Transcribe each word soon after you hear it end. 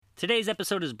Today's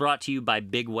episode is brought to you by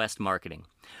Big West Marketing.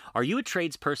 Are you a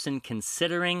tradesperson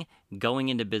considering going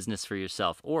into business for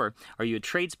yourself? Or are you a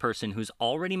tradesperson who's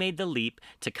already made the leap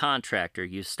to contractor?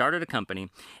 You started a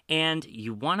company and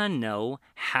you want to know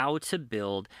how to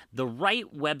build the right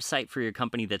website for your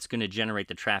company that's going to generate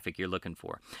the traffic you're looking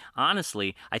for.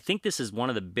 Honestly, I think this is one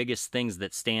of the biggest things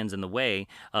that stands in the way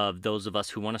of those of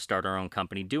us who want to start our own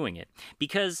company doing it.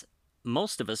 Because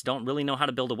most of us don't really know how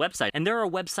to build a website. And there are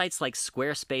websites like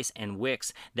Squarespace and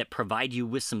Wix that provide you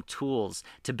with some tools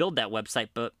to build that website,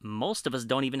 but most of us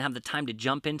don't even have the time to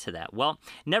jump into that. Well,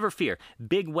 never fear.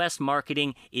 Big West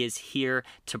Marketing is here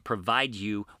to provide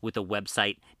you with a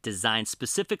website designed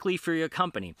specifically for your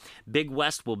company. Big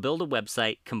West will build a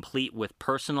website complete with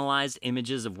personalized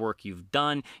images of work you've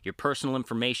done, your personal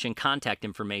information, contact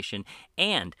information,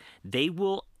 and they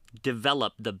will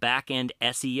develop the back-end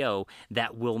SEO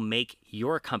that will make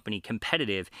your company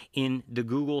competitive in the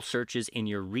Google searches in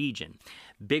your region.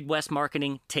 Big West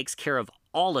Marketing takes care of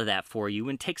all of that for you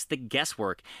and takes the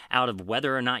guesswork out of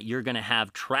whether or not you're going to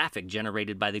have traffic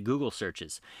generated by the Google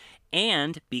searches.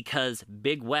 And because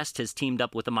Big West has teamed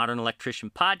up with the Modern Electrician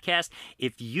podcast,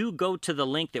 if you go to the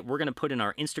link that we're going to put in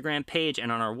our Instagram page and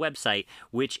on our website,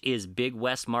 which is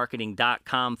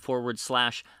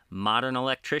bigwestmarketing.com/modern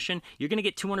electrician, you're going to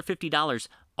get $250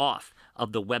 off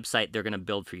of the website they're going to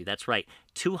build for you. That's right,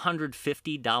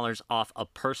 $250 off a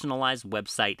personalized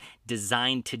website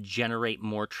designed to generate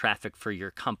more traffic for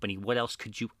your company. What else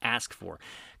could you ask for?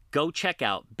 Go check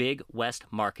out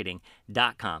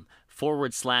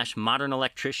bigwestmarketing.com/modern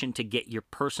electrician to get your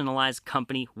personalized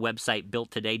company website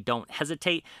built today. Don't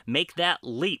hesitate. Make that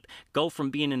leap. Go from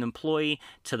being an employee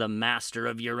to the master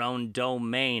of your own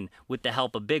domain with the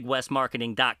help of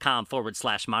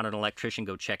bigwestmarketing.com/modern electrician.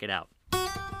 Go check it out.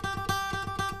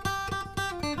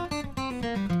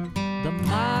 The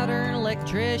Modern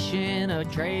Electrician, a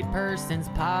trade person's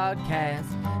podcast,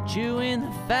 chewing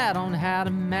the fat on how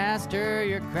to master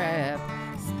your craft,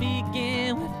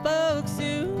 speaking with folks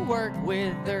who work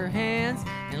with their hands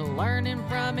and learning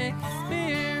from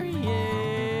experience.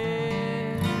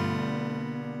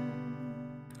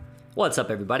 What's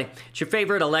up, everybody? It's your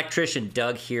favorite electrician,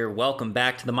 Doug, here. Welcome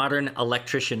back to the Modern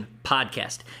Electrician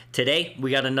Podcast. Today,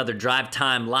 we got another Drive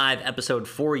Time Live episode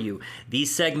for you.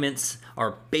 These segments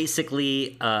are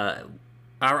basically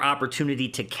our opportunity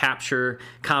to capture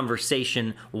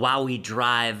conversation while we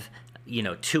drive,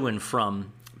 to and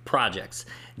from projects.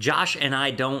 Josh and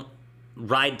I don't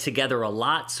ride together a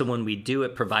lot, so when we do,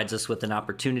 it provides us with an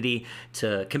opportunity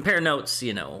to compare notes,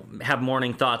 have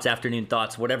morning thoughts, afternoon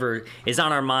thoughts, whatever is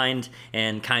on our mind,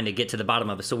 and kind of get to the bottom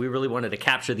of it. So we really wanted to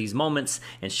capture these moments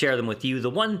and share them with you. The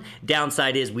one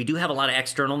downside is we do have a lot of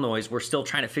external noise. We're still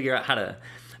trying to figure out how to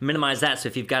minimize that, so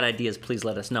if you've got ideas, please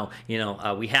let us know.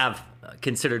 We have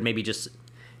considered maybe just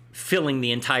filling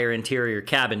the entire interior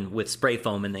cabin with spray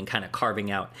foam and then kind of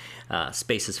carving out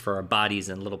spaces for our bodies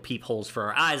and little peepholes for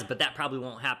our eyes, but that probably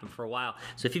won't happen for a while.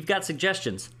 So if you've got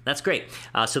suggestions, that's great.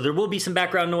 So there will be some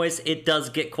background noise. It does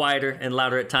get quieter and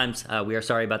louder at times. We are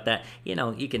sorry about that.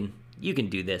 You can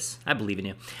do this. I believe in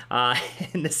you.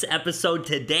 In this episode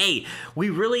today, we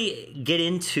really get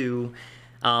into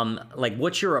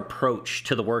what's your approach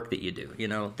to the work that you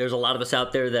do. There's a lot of us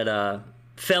out there that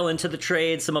fell into the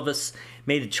trades. Some of us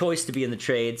made the choice to be in the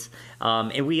trades.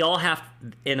 And we all have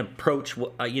an approach,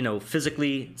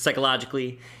 physically,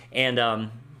 psychologically. And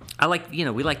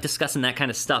we like discussing that kind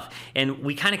of stuff. And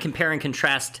we kind of compare and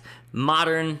contrast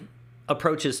modern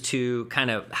approaches to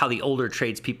kind of how the older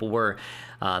tradespeople were,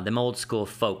 them old school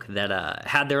folk that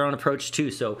had their own approach too.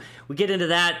 So we get into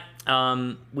that.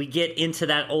 We get into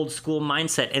that old school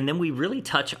mindset. And then we really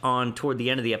touch on, toward the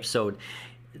end of the episode,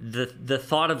 the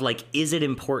thought of is it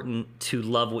important to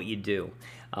love what you do?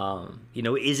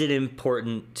 Is it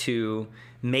important to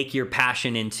make your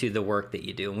passion into the work that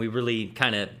you do? And we really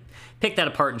kind of pick that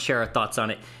apart and share our thoughts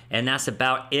on it. And that's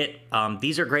about it.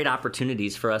 These are great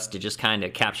opportunities for us to just kind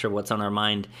of capture what's on our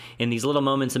mind in these little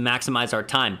moments and maximize our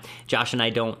time. Josh and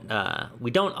I don't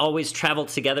always travel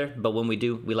together, but when we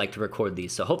do, we like to record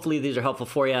these. So hopefully these are helpful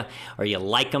for you, or you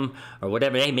like them, or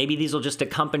whatever. Hey, maybe these will just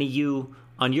accompany you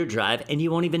on your drive, and you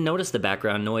won't even notice the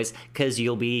background noise because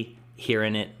you'll be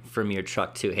hearing it from your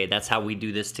truck too. Hey, that's how we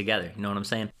do this together. You know what I'm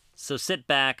saying? So sit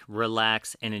back,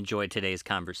 relax, and enjoy today's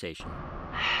conversation.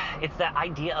 It's that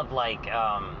idea of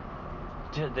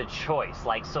the choice.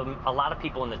 So a lot of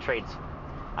people in the trades,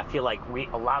 I feel like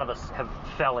a lot of us have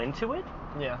fell into it.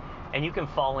 Yeah. And you can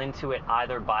fall into it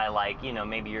either by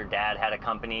maybe your dad had a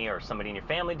company, or somebody in your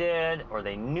family did, or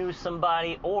they knew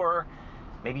somebody, or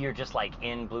maybe you're just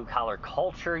in blue collar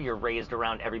culture. You're raised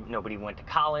around nobody went to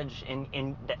college,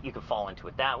 and that you can fall into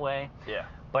it that way. Yeah.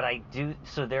 But I do,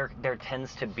 so there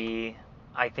tends to be,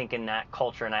 I think, in that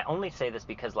culture, and I only say this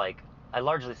because, like, I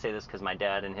largely say this because my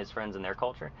dad and his friends and their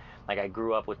culture, like, I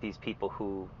grew up with these people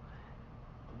who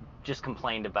just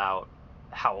complained about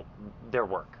how their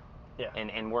work, Yeah.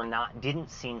 and didn't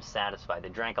seem satisfied. They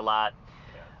drank a lot,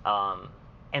 Yeah.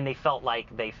 and they felt like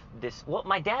well,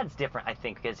 my dad's different, I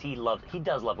think, because he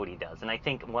does love what he does, and I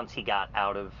think once he got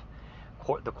out of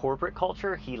the corporate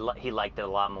culture, he liked it a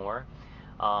lot more.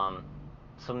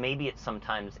 So maybe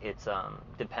sometimes it's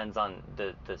depends on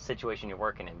the situation you're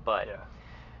working in, but Yeah.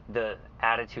 the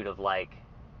attitude of like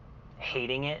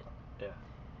hating it,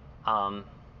 Yeah.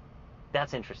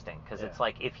 that's interesting, because Yeah. it's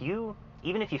like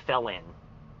even if you fell in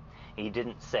and you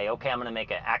didn't say, okay, I'm going to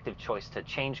make an active choice to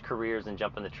change careers and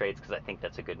jump in the trades, because I think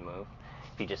that's a good move.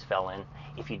 If you just fell in,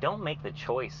 if you don't make the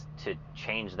choice to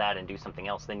change that and do something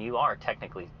else, then you are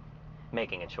technically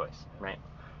making a choice, right?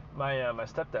 My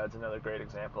stepdad's another great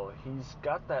example. He's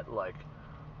got that like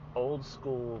old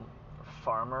school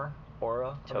farmer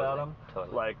aura about him.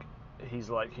 Totally. Like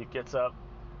he gets up,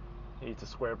 he eats a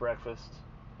square breakfast,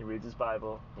 he reads his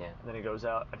Bible, Yeah. and then he goes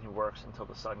out and he works until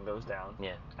the sun goes down.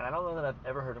 Yeah. And I don't know that I've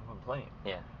ever heard him complain.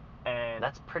 Yeah. And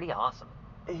That's pretty awesome.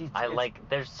 it's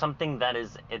There's something that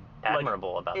is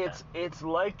admirable about that. It's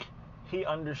like he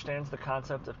understands the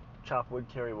concept of chop wood,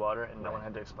 carry water, and no Right. one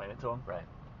had to explain it to him. Right.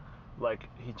 Like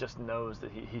he just knows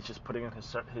that he's just putting in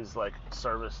his like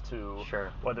service to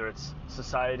Sure. whether it's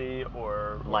society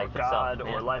or Life God itself,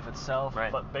 yeah. or life itself.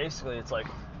 Right. But basically, it's like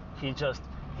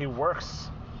he works.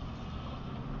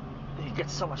 He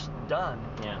gets so much done,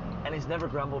 Yeah. and he's never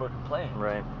grumbled or complained.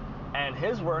 Right. And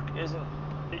his work isn't.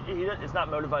 It's not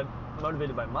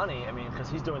motivated by money. I mean, because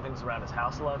he's doing things around his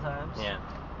house a lot of times. Yeah.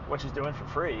 Which he's doing for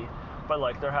free. But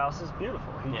like their house is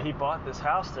beautiful. Yeah. He bought this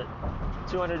house,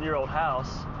 200-year-old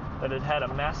house that had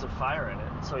a massive fire in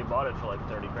it. So he bought it for like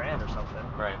 30 grand or something.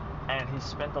 Right. And he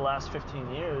spent the last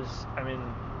 15 years. I mean,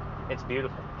 It's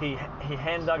beautiful. he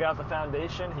hand dug out the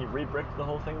foundation. He re-bricked the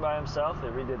whole thing by himself. They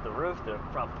redid the roof, the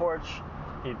front porch.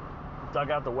 He dug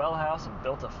out the well house and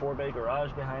built a 4-bay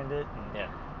garage behind it. And Yeah.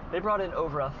 they brought in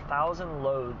over 1,000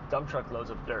 dump truck loads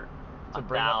of dirt to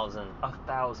bring up 1,000.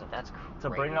 1,000. That's to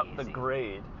bring up the crazy.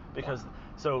 grade because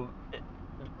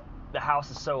the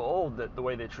house is so old that the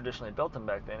way they traditionally built them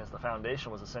back then is the foundation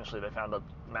was essentially they found a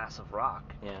massive rock.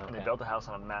 Yeah, And they okay. built a house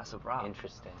on a massive rock.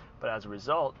 Interesting. But as a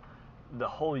result, the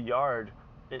whole yard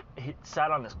it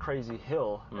sat on this crazy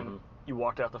hill, Mhm. and you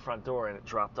walked out the front door and it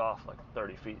dropped off like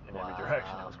 30 feet in every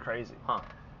direction. It was crazy. Huh.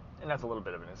 And that's a little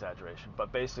bit of an exaggeration,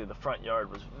 but basically the front yard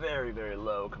was very, very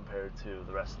low compared to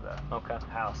the rest of the Okay.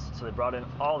 house. So they brought in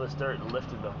all this dirt and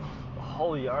lifted the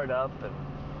whole yard up, and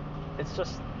it's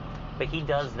just But he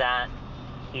does that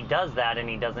and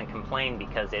he doesn't complain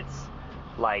because it's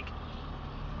like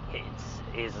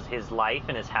it's his life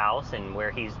and his house and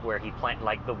where he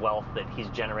like the wealth that he's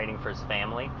generating for his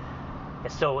family.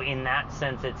 So in that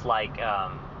sense, it's like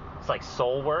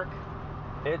soul work.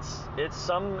 it's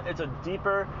a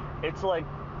deeper. It's like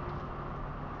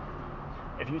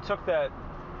if you took that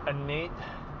innate,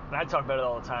 and I talk about it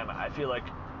all the time. I feel like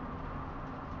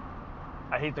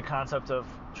I hate the concept of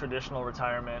traditional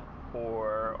retirement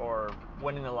or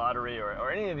winning the lottery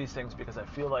or any of these things because I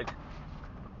feel like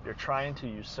you're trying to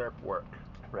usurp work.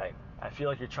 Right. I feel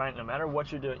like you're trying, no matter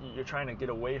what you're doing, you're trying to get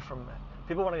away from.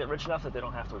 People want to get rich enough that they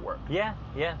don't have to work. Yeah.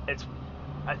 Yeah.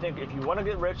 I think if you want to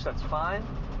get rich, that's fine.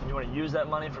 And you want to use that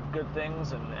money for good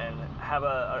things and have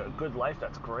a good life,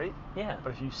 that's great. Yeah.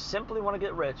 But if you simply want to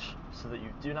get rich so that you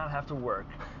do not have to work,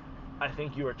 I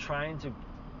think you are trying to,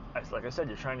 like I said,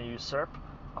 you're trying to usurp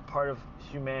a part of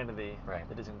humanity Right.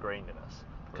 that is ingrained in us.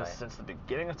 Because Right. since the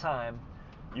beginning of time,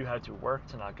 you had to work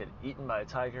to not get eaten by a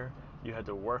tiger. You had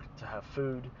to work to have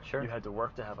food. Sure. You had to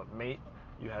work to have a mate.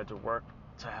 You had to work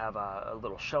to have a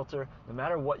little shelter. No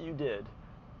matter what you did,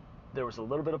 there was a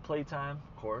little bit of playtime,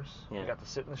 of course. Yeah. You got to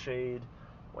sit in the shade.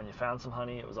 When you found some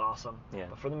honey, it was awesome. Yeah.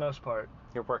 But for the most part,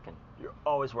 You're working. you're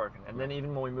always working. And then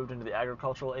even when we moved into the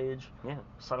agricultural age, Yeah.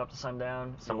 sun up to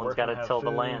sundown, Someone's got to till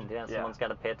the land. Yeah. Someone's got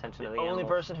to pay attention to The the only animals.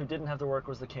 person who didn't have to work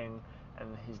was the king,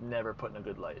 and he's never put in a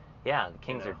good light. Yeah. The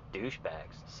kings know. are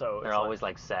douchebags. So They're it's always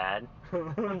like sad.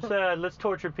 I'm sad. Let's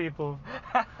torture people.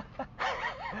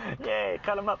 Yay,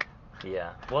 cut him up.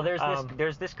 Yeah. Well,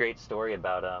 there's this great story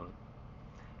about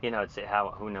it's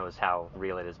who knows how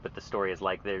real it is, but the story is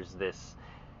like there's this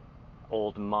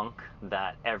old monk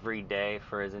that every day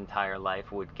for his entire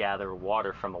life would gather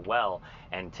water from a well,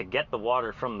 and to get the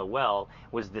water from the well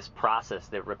was this process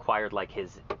that required like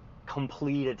his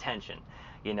complete attention.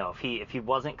 If he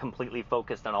wasn't completely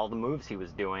focused on all the moves he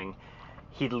was doing,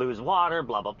 he'd lose water,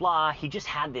 blah, blah, blah. He just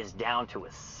had this down to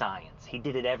a science. He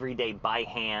did it every day by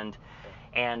hand.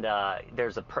 And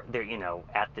there's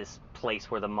at this place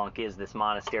where the monk is, this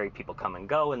monastery, people come and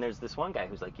go. And there's this one guy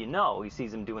who's like, he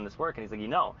sees him doing this work. And he's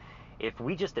like, if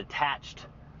we just attached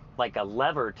like a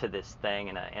lever to this thing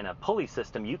and a pulley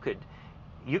system, you could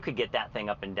get that thing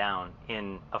up and down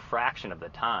in a fraction of the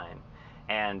time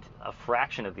and a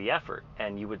fraction of the effort,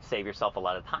 and you would save yourself a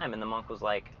lot of time. And the monk was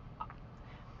like,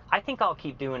 I think I'll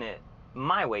keep doing it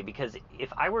my way, because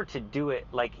if I were to do it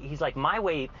he's like, my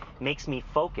way makes me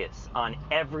focus on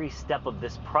every step of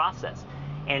this process,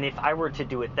 and if I were to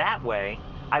do it that way,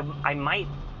 I might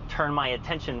turn my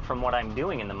attention from what I'm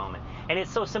doing in the moment. And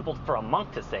it's so simple for a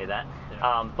monk to say that,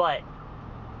 but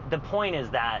the point is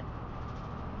that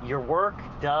your work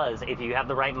does, if you have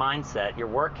the right mindset, your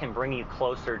work can bring you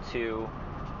closer to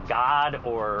God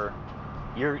or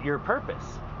your purpose.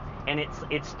 And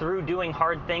it's through doing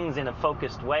hard things in a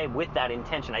focused way with that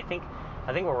intention. I think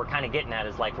what we're kind of getting at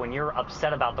is like when you're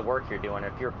upset about the work you're doing, or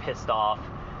if you're pissed off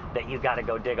that you got to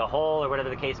go dig a hole or whatever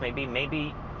the case may be,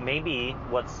 maybe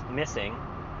what's missing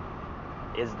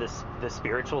is the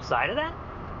spiritual side of that.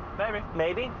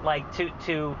 Maybe like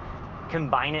to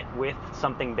combine it with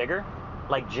something bigger,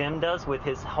 like Jim does with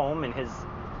his home and it's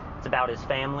about his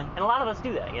family. And a lot of us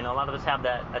do that, a lot of us have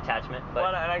that attachment. But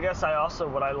well, and I guess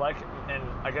what I like, and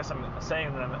I guess I'm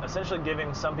saying that I'm essentially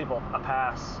giving some people a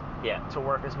pass to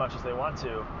work as much as they want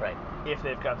to, right, if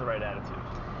they've got the right attitude.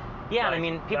 Yeah, and I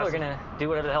mean, people are going to do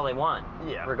whatever the hell they want,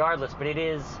 regardless, but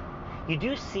you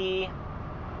do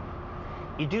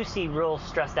see real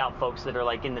stressed out folks that are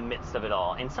like in the midst of it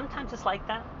all, and sometimes it's like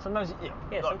that. Sometimes,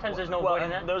 sometimes there's no avoiding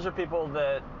that. Those are people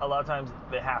that a lot of times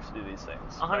they have to do these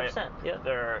things. 100%. Right? Yeah.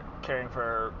 They're caring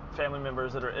for family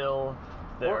members that are ill.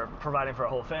 They're providing for a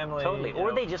whole family. Totally.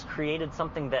 Or they just created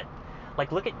something that,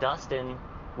 like, look at Dustin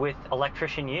with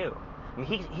Electrician U. I mean,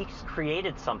 he's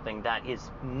created something that is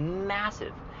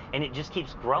massive, and it just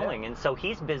keeps growing. And so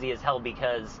he's busy as hell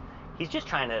because he's just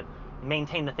trying to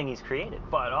maintain the thing he's created.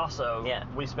 But also,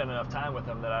 we spend enough time with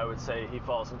him that I would say he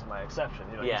falls into my exception.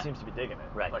 He seems to be digging it.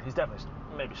 Right. Like, he's definitely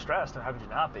maybe stressed, and how could you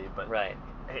not be? But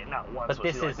not once but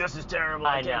was he like, this is terrible.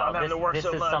 I know. I'm having to work this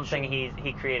so is much. Something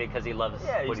he created because he loves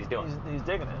what he's doing. He's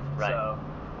digging it. Right. So,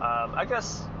 I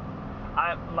guess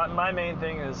my main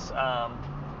thing is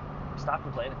stop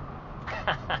complaining.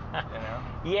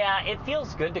 Yeah, it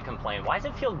feels good to complain. Why does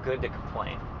it feel good to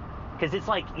complain? Because it's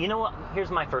like, what?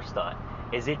 Here's my first thought: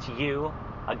 is it's you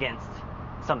against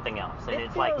something else, and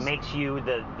it's like makes you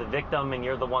the victim, and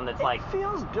you're the one that's like. It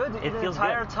feels good to eat an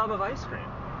entire tub of ice cream.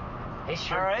 It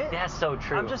sure. All right? That's so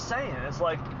true. I'm just saying, it's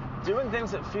like doing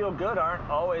things that feel good aren't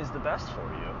always the best for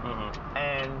you. Mm-hmm.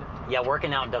 And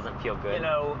working out doesn't feel good.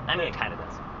 I mean, it kind of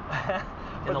does.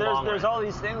 But there's all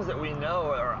these things that we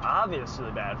know are obviously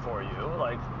bad for you.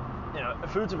 Like,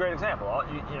 food's a great example.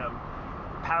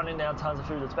 Pounding down tons of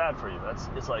food that's bad for you.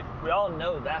 It's like we all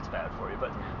know that's bad for you,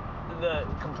 but the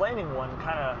complaining one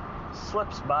kind of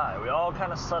slips by. We all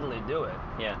kind of subtly do it.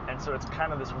 Yeah. And so it's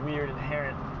kind of this weird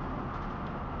inherent.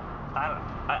 I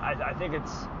don't know. I think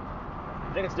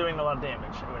it's doing a lot of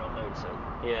damage, and we don't notice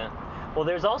it. Yeah. Well,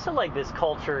 there's also like this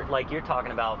culture, like you're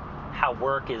talking about, how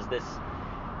work is this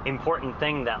important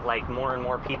thing that like more and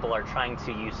more people are trying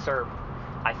to usurp.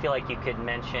 I feel like you could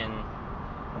mention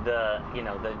the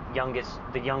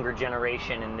younger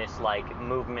generation in this like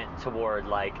movement toward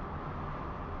like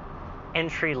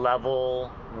entry level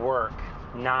work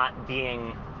not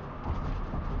being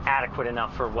adequate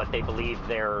enough for what they believe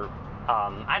their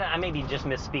I may be just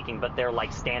misspeaking, but they're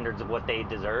like standards of what they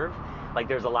deserve. Like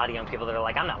there's a lot of young people that are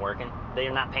like, I'm not working,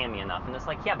 they're not paying me enough, and it's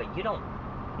like, yeah, but you don't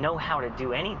know how to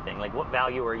do anything. Like, what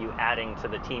value are you adding to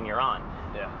the team you're on?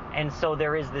 Yeah. And so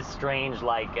there is this strange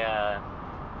like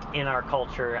in our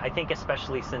culture, I think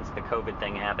especially since the COVID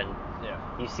thing happened,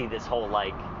 you see this whole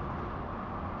like,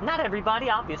 not everybody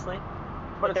obviously,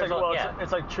 but it's like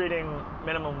it's like treating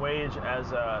minimum wage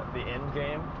as the end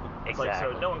game. It's exactly.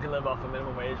 Like, so no one can live off a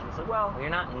minimum wage, and it's like, well, you're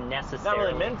not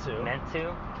necessarily not really meant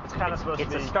to. It's kind of supposed to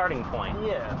be. It's a starting point.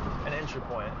 Yeah, an entry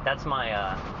point. That's my,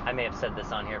 I may have said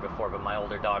this on here before, but my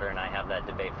older daughter and I have that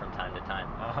debate from time to time.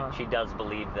 Uh-huh. She does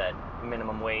believe that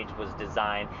minimum wage was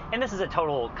designed, and this is a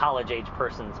total college-age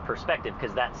person's perspective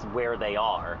because that's where they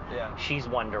are. Yeah. She's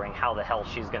wondering how the hell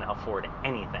she's going to afford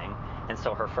anything, and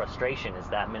so her frustration is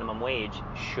that minimum wage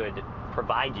should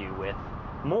provide you with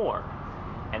more.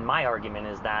 And my argument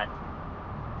is that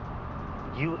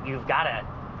you've got to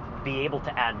be able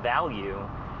to add value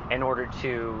in order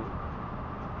to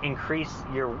increase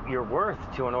your worth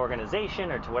to an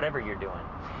organization or to whatever you're doing.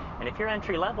 And if you're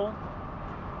entry level,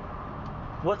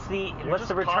 what's the You're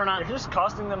just return on? You're just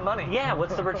costing them money. Yeah,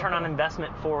 what's the return on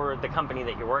investment for the company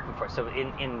that you're working for? So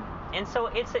so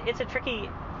it's a tricky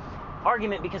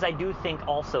argument, because I do think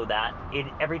also that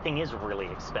everything is really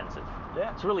expensive.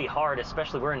 Yeah. It's really hard,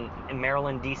 especially we're in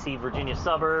Maryland, DC, Virginia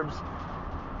suburbs.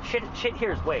 Shit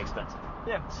here is way expensive.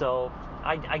 Yeah. So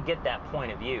I get that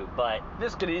point of view, but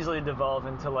This could easily devolve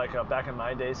into like a back in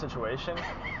my day situation.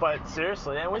 But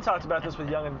seriously, and we talked about this with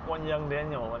young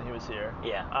Daniel when he was here.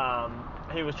 yeah.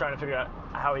 He was trying to figure out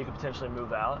how he could potentially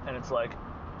move out, and it's like,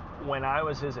 when I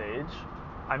was his age,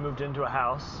 I moved into a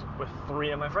house with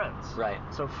 3 of my friends. Right.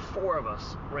 So 4 of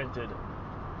us rented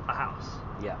a house.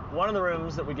 Yeah. One of the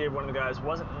rooms that we gave one of the guys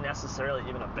wasn't necessarily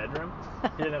even a bedroom.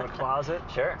 He didn't have a closet.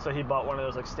 Sure. So he bought one of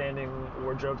those like standing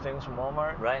wardrobe things from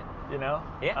Walmart. Right. You know?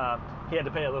 Yeah. He had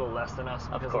to pay a little less than us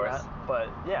because of course. that. But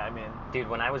yeah, I mean, Dude,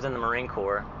 when I was in the Marine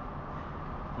Corps,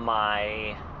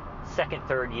 my second,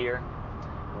 third year,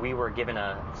 we were given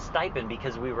a stipend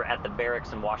because we were at the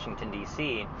barracks in Washington,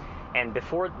 D.C. And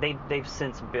before, they've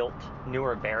since built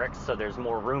newer barracks, so there's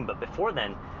more room. But before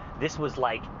then, this was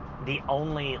like the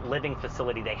only living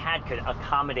facility they had, could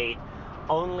accommodate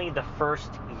only the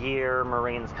first year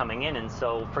Marines coming in. And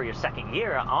so for your second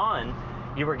year on,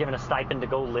 you were given a stipend to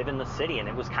go live in the city, and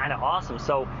it was kind of awesome.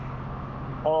 So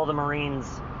all the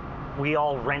Marines, we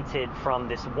all rented from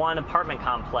this one apartment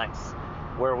complex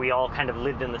where we all kind of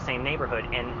lived in the same neighborhood.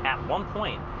 And at one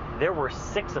point, there were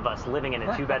 6 of us living in a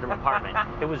 2-bedroom apartment.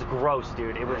 It was gross,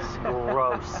 dude. It was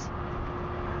gross.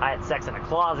 I had sex in a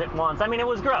closet once. I mean, it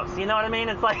was gross. You know what I mean?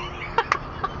 It's like,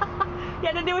 you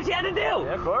had to do what you had to do.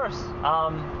 yeah, of course.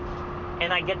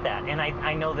 And I get that. And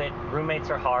I know that roommates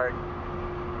are hard.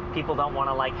 People don't want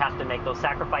to like have to make those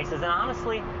sacrifices. And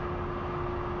honestly,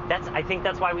 I think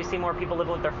that's why we see more people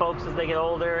living with their folks as they get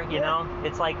older. You know,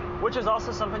 it's like, Which is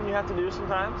also something you have to do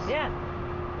sometimes. yeah,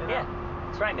 You know? yeah,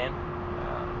 that's right, man.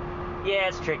 Yeah,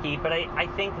 it's tricky, but I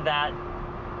think that,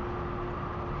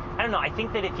 I don't know, I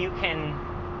think that if you can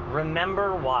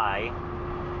remember why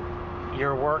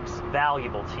your work's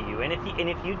valuable to you, and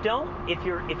if you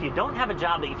don't have a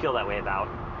job that you feel that way about,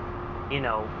 you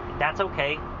know, that's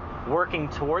okay. Working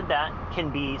toward that can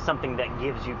be something that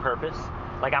gives you purpose.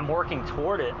 Like, I'm working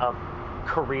toward a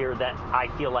career that I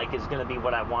feel like is going to be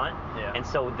what I want. Yeah. And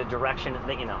so the direction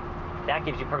that, you know, that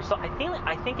gives you purpose. So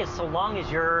I think as so long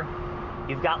as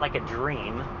you've got like a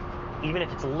dream, even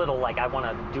if it's little, like I want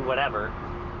to do whatever,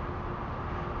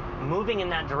 moving in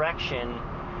that direction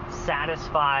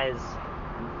satisfies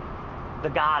the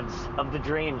gods of the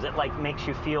dreams. It like makes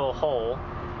you feel whole.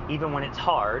 Even when it's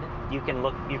hard, you can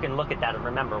look at that and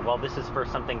remember, well, this is for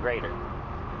something greater.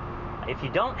 If you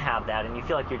don't have that and you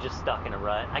feel like you're just stuck in a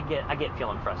rut, I get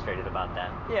feeling frustrated about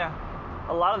that. Yeah.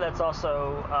 A lot of that's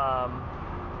also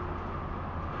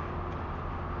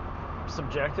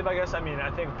subjective, I guess. I mean, I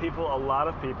think a lot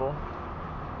of people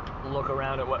look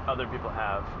around at what other people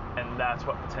have, and that's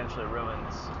what potentially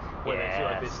ruins where they feel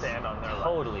like they stand on their life.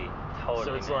 Totally.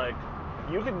 So it's man. like,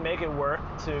 you can make it work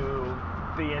to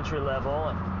be entry level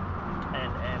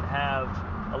and have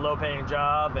a low paying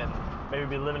job and maybe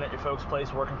be living at your folks'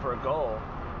 place working for a goal,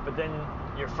 but then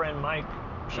your friend Mike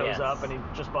shows up and he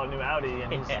just bought a new Audi,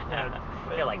 and he's you know,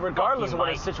 You're like, regardless "Fuck of you, what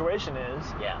his Mike." situation is,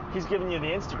 he's giving you the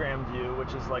Instagram view,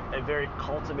 which is like a very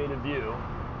cultivated view,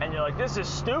 and you're like, this is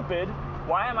stupid.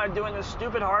 Why am I doing this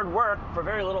stupid hard work for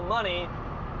very little money?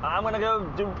 I'm gonna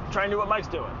go try and do what Mike's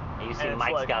doing. And you see And it's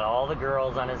Mike's like, got all the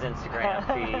girls on his Instagram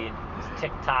feed.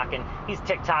 He's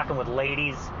TikToking with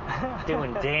ladies,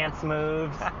 doing dance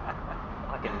moves.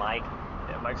 Fucking Mike.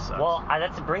 Yeah, Mike sucks. Well,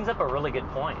 that brings up a really good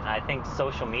point. I think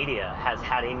social media has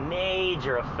had a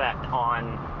major effect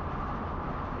on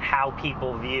how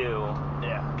people view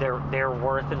their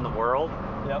worth in the world.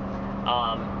 Yep.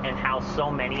 And how so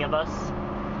many of us,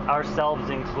 ourselves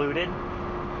included,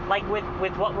 like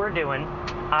with what we're doing,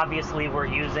 obviously we're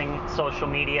using social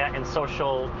media and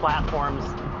social platforms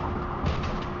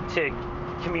to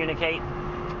communicate,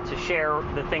 to share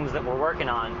the things that we're working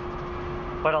on.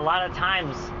 But a lot of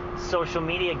times social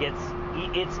media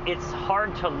it's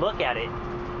hard to look at it,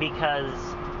 because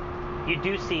you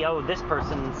do see, oh, this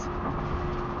person's,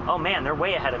 oh man, they're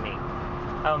way ahead of me.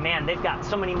 Oh man, they've got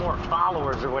so many more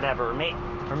followers or whatever.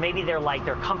 Or maybe they're like,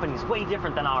 their company's way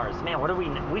different than ours. Man,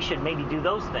 we should maybe do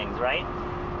those things, right?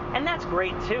 And that's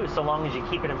great too, so long as you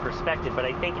keep it in perspective. But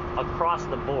I think across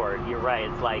the board, you're right.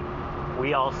 It's like,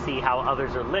 we all see how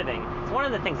others are living. It's one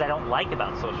of the things I don't like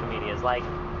about social media is like,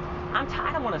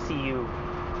 I don't want to see you.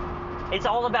 It's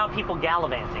all about people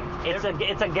gallivanting. It's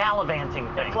a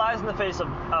gallivanting thing. It flies in the face of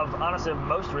honestly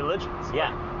most religions.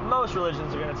 Yeah. Like, most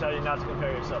religions are going to tell you not to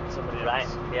compare yourself to somebody else.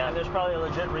 Right, yeah. And there's probably a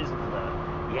legit reason for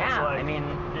that. Yeah, It's like, I mean,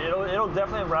 it'll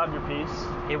definitely rob your peace,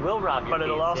 it will rob your but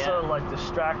it'll peace, also yeah. like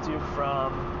distract you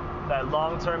from that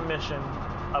long-term mission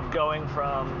of going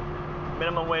from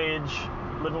minimum wage,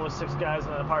 living with 6 guys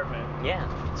in an apartment, Yeah,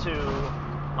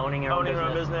 to owning your own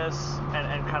business. business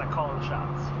and kind of calling the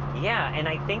shots. Yeah, and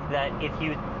I think that if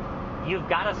you've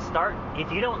got to start,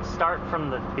 if you don't start from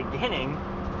the beginning,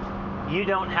 you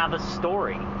don't have a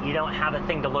story. You don't have a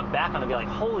thing to look back on and be like,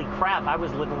 holy crap, I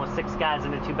was living with 6 guys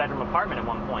in a 2-bedroom apartment at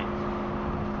one point.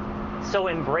 So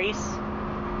embrace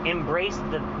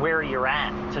where you're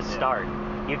at to start.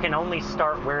 You can only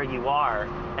start where you are,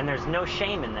 and there's no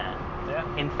shame in that.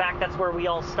 Yeah. In fact, that's where we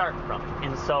all start from.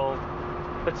 And so,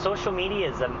 but social media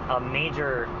is a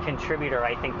major contributor,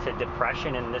 I think, to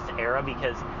depression in this era,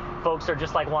 because folks are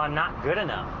just like, well, I'm not good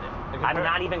enough. I'm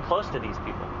not even close to these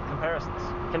people.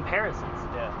 Comparisons.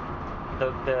 Yeah.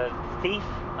 The thief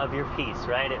of your peace,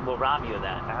 right? It will rob you of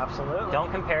that. Absolutely.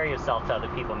 Don't compare yourself to other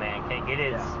people, man. It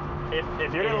is. Yeah.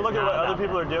 If you're It going to is look at not what other about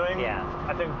people that. are doing, Yeah.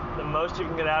 I think the most you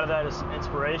can get out of that is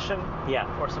inspiration Yeah.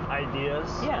 or some ideas.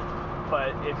 Yeah.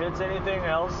 But if it's anything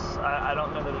else, I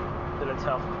don't know that it's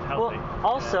healthy. Well,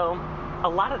 also, a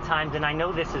lot of times, and I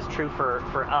know this is true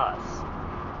for us,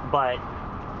 but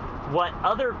what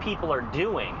other people are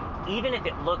doing, even if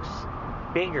it looks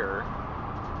bigger,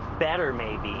 better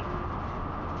maybe,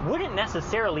 wouldn't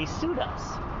necessarily suit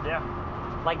us. Yeah.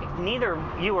 Like, neither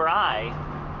you or I,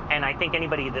 and I think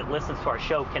anybody that listens to our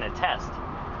show can attest,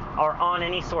 are on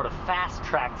any sort of fast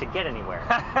track to get anywhere.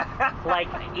 Like,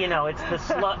 it's the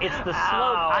slow.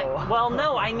 Ow. Well,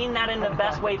 no, I mean that in the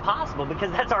best way possible,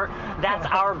 because that's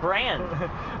our brand.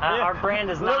 Our brand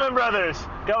is not. Lehman Brothers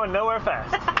going nowhere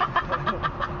fast.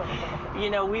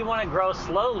 We want to grow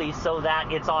slowly so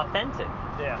that it's authentic.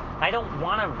 Yeah. I don't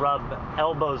want to rub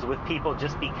elbows with people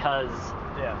just because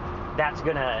Yeah. that's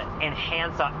going to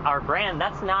enhance our brand.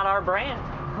 That's not our brand.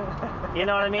 You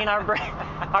know what I mean?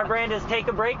 Our brand is take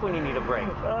a break when you need a break.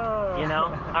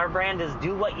 Our brand is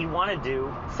do what you want to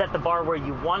do, set the bar where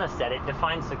you want to set it,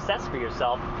 define success for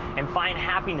yourself, and find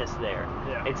happiness there.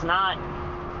 Yeah. It's not,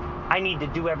 I need to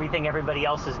do everything everybody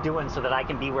else is doing so that I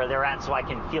can be where they're at so I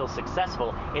can feel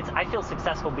successful. It's I feel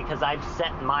successful because I've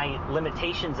set my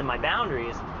limitations and my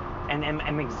boundaries and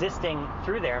am existing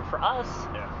through there. And for us,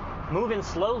 moving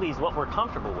slowly is what we're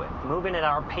comfortable with. Moving at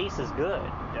our pace is good.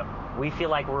 Yep. We feel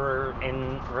like we're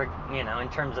in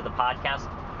terms of the podcast,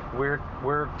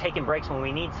 we're taking breaks when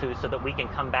we need to so that we can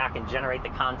come back and generate the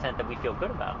content that we feel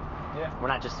good about. Yeah. We're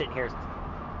not just sitting here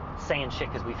saying shit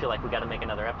because we feel like we got to make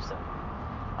another episode.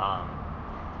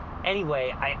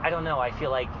 Anyway, I don't know. I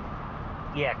feel like,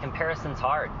 comparison's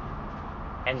hard,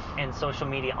 and social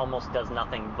media almost does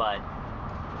nothing but.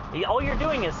 All you're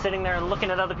doing is sitting there and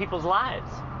looking at other people's lives.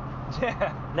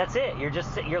 Yeah. That's it.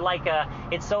 You're like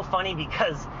it's so funny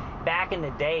because back in the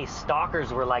day,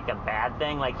 stalkers were like a bad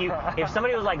thing. Like if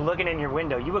somebody was like looking in your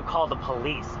window, you would call the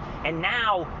police. And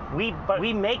now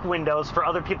we make windows for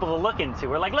other people to look into.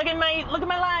 We're like, look at my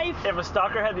life. If a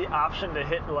stalker had the option to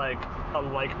hit like a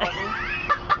like button,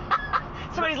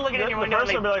 somebody's looking in your the window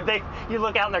person and would be like, you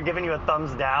look out and they're giving you a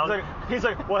thumbs down. he's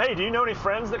like, well, hey, do you know any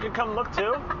friends that could come look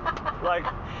too? Like,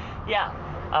 yeah.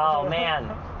 Oh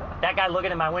man. That guy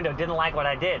looking in my window didn't like what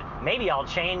I did. Maybe I'll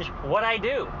change what I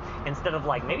do. Instead of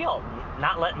like, maybe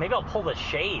I'll pull the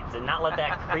shades and not let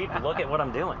that creep look at what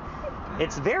I'm doing.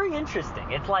 It's very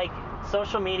interesting. It's like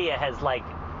social media has like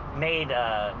made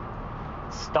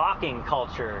stalking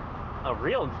culture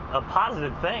a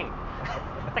positive thing.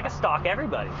 I think I stalk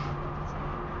everybody.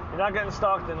 you're not getting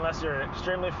stalked unless you're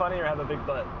extremely funny or have a big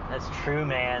butt. That's true,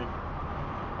 man.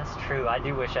 That's true. I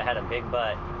do wish I had a big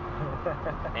butt.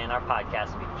 Man, our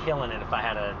podcast would be killing it if I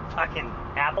had a fucking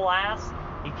apple ass.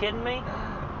 You kidding me?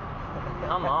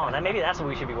 Come on. Maybe that's what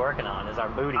we should be working on, is our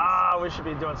booties. We should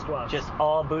be doing squats. Just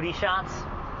all booty shots.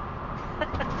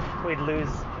 We'd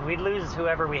lose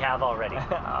whoever we have already.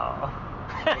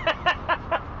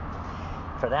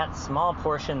 For that small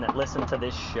portion that listen to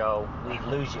this show, we'd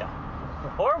lose you.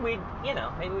 Or maybe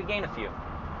we gain a few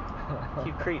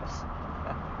creeps.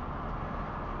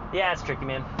 Yeah, it's tricky,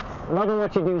 man. Loving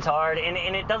what you do is hard,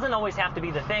 and it doesn't always have to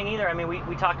be the thing either. I mean,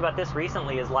 we talked about this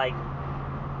recently, is like,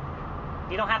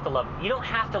 you don't have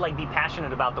to like be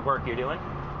passionate about the work you're doing,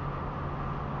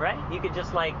 right? You could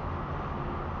just like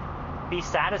be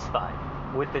satisfied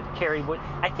with the carry wood.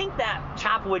 I think that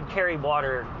chop wood, carry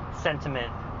water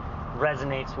sentiment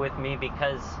resonates with me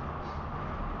because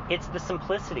it's the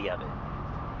simplicity of it.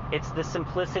 It's the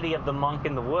simplicity of the monk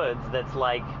in the woods that's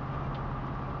like,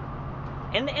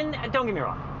 and don't get me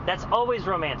wrong, that's always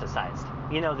romanticized.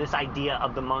 You know, this idea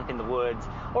of the monk in the woods.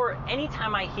 Or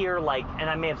anytime I hear, like, and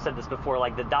I may have said this before,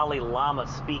 like the Dalai Lama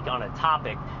speak on a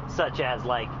topic such as,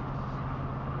 like,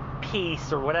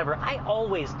 peace or whatever, I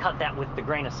always cut that with the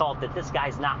grain of salt that this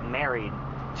guy's not married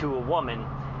to a woman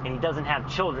and he doesn't have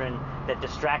children that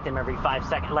distract him every 5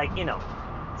 seconds. Like, you know,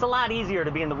 it's a lot easier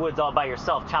to be in the woods all by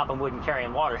yourself, chopping wood and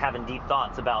carrying water, having deep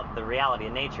thoughts about the reality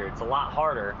of nature. It's a lot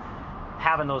harder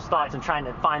having those thoughts and trying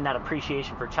to find that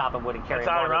appreciation for chopping wood and carrying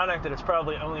water. It's ironic that it's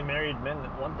probably only married men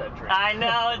that want that dream. I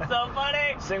know, it's so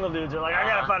funny. Single dudes are like, I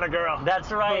gotta find a girl.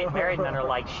 That's right. Married men are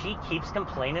like, she keeps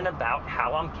complaining about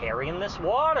how I'm carrying this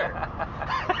water.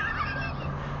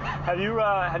 Have you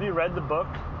read the book,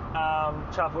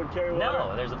 Chop Wood, Carry Water?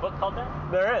 No, there's a book called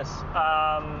that? There is.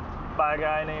 By a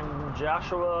guy named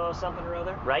Joshua something or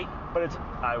other. Right? But it's,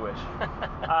 I wish.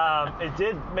 It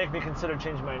did make me consider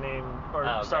changing my name or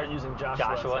start using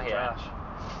Joshua instead of Josh.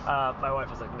 My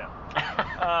wife was like, no.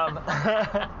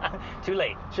 Too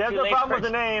late. She has no problem with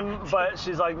the name, but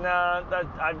she's like, nah,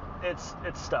 it's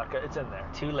stuck. It's in there.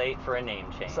 Too late for a name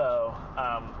change. So,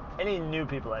 any new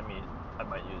people I meet, I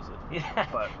might use it. Yeah.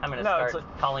 But I'm going to start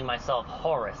calling myself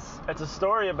Horace. It's a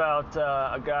story about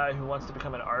a guy who wants to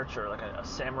become an archer, like a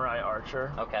samurai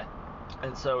archer. Okay.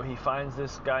 And so he finds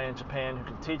this guy in Japan who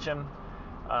can teach him.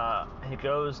 He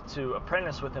goes to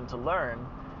apprentice with him to learn.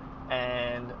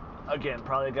 And again,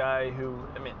 probably a guy who,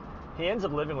 I mean, he ends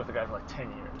up living with the guy for like 10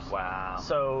 years. Wow.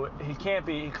 So he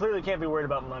clearly can't be worried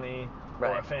about money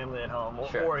or a family at home,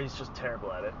 or he's just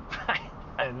terrible at it.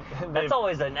 And that's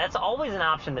always an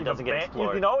option that doesn't get explored.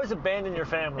 You can always abandon your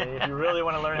family if you really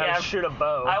want to learn how to shoot a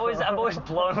bow. I'm always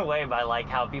blown away by like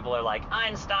how people are like,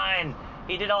 Einstein,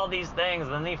 he did all these things,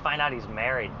 and then you find out he's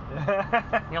married.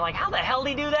 And you're like, how the hell did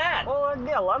he do that? Well,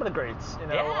 yeah, a lot of the greats, you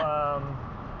know.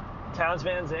 Townes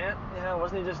Van Zandt, you know,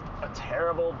 wasn't he just a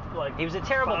terrible, like, he was a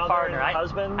terrible partner.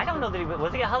 Husband? I don't know that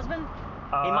was he a husband?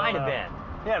 He might have been.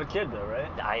 He had a kid though, right?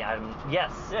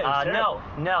 Yes. Yeah,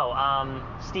 no.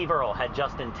 Steve Earle had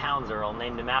Justin Townes Earle,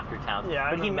 named him after Townes. Yeah,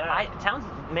 Townes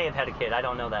may have had a kid. I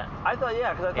don't know that. I thought,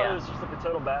 because I thought he was just like a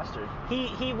total bastard.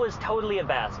 He was totally a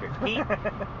bastard.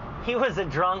 He was a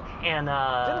drunk and.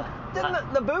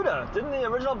 Didn't the Buddha? Didn't the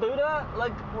original Buddha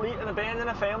like abandon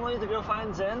a family to go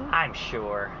find Zen? I'm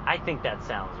sure. I think that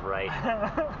sounds right.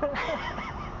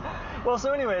 Well,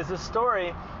 so anyways, this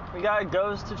story. The guy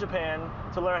goes to Japan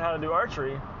to learn how to do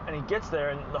archery, and he gets there,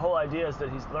 and the whole idea is that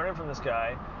he's learning from this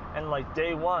guy, and like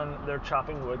day one, they're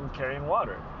chopping wood and carrying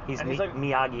water. He's like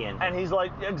Miyagian. And he's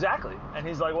like, exactly. And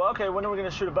he's like, well, okay, when are we going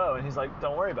to shoot a bow? And he's like,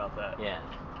 don't worry about that. Yeah.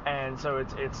 And so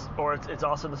it's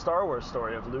also the Star Wars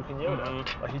story of Luke and Yoda.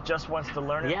 Mm-hmm. Like he just wants to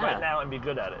learn it right now and be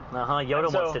good at it.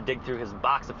 Yoda wants to dig through his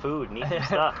box of food and eat some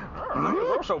stuff.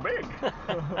 They're so big.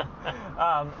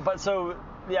 But so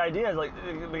the idea is like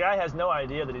the guy has no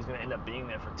idea that he's going to end up being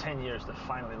there for 10 years to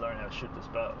finally learn how to shoot this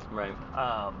bow. Right.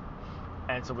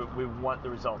 And so we want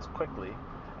the results quickly,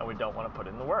 and we don't want to put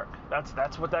in the work.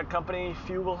 That's what that company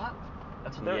Few Will Hunt.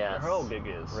 That's what their whole gig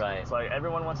is. Right. It's like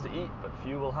everyone wants to eat, but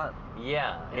few will hunt.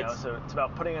 Yeah. You know, so it's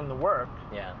about putting in the work.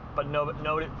 Yeah. But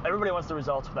everybody wants the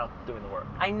results without doing the work.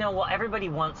 I know. Well, everybody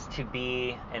wants to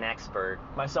be an expert.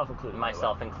 Myself included.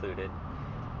 Myself included.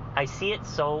 I see it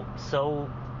so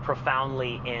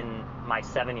profoundly in my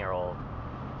 7-year-old.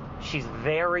 She's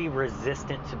very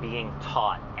resistant to being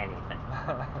taught anything.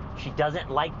 She doesn't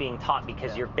like being taught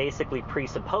because you're basically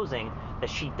presupposing that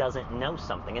she doesn't know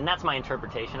something. And that's my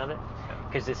interpretation of it.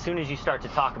 Because as soon as you start to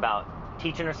talk about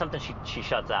teaching her something, she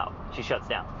shuts out. She shuts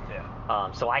down.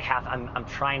 Yeah. So I'm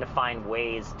trying to find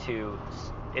ways to,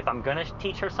 if I'm going to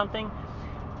teach her something,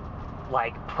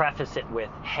 like preface it with,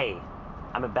 hey,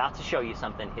 I'm about to show you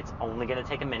something. It's only going to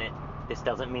take a minute. This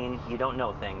doesn't mean you don't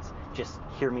know things. Just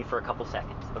hear me for a couple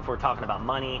seconds. If we're talking about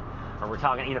money, or we're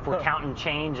talking, if we're counting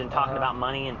change and talking about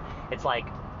money, and it's like,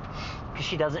 because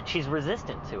she's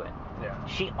resistant to it. Yeah.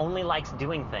 She only likes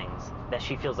doing things that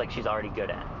she feels like she's already good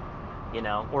at.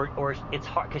 Or it's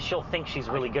hard because she'll think she's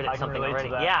really good at something already.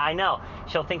 Yeah, I know.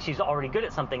 She'll think she's already good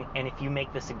at something, and if you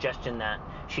make the suggestion that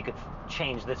she could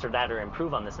change this or that or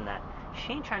improve on this and that,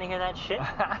 she ain't trying to hear that shit.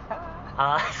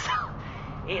 So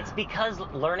it's because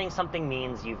learning something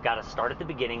means you've got to start at the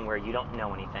beginning where you don't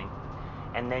know anything,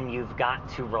 and then you've got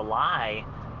to rely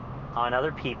on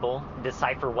other people,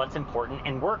 decipher what's important,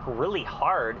 and work really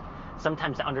hard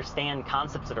sometimes to understand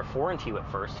concepts that are foreign to you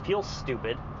at first, feel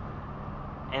stupid,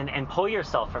 and pull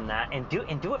yourself from that and do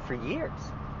it for years.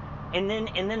 And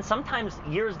then sometimes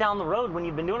years down the road when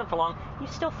you've been doing it for long, you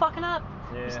still fucking up.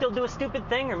 Yeah. You still do a stupid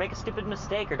thing or make a stupid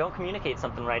mistake or don't communicate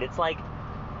something right. It's like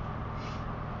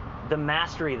the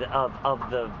mastery of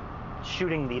the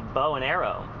shooting the bow and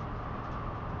arrow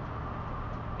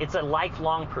It's a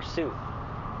lifelong pursuit,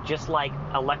 just like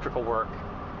electrical work.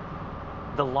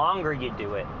 The longer you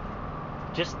do it,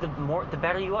 just the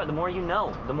better you are, the more you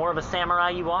know, the more of a samurai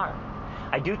you are.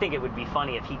 I do think it would be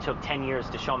funny if he took 10 years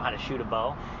to show him how to shoot a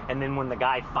bow, and then when the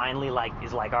guy finally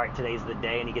is like, all right, today's the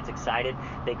day, and he gets excited,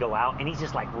 they go out, and he's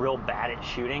just like real bad at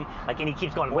shooting, like, and he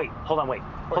keeps going, wait, hold on, wait.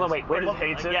 Or just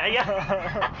hates it.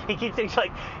 Yeah. He keeps thinking,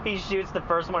 like, he shoots the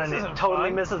first one and it totally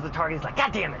fun. misses the target. He's like,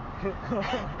 God damn it.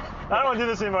 I don't want to do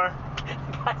this anymore.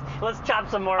 Guys, let's chop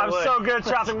some more wood. I'm so good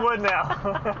at chopping wood now.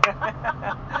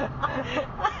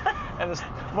 And the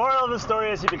moral of the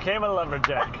story is he became a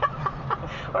lumberjack.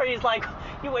 Or he's like,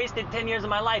 you wasted 10 years of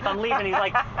my life. I'm leaving.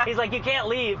 He's like, you can't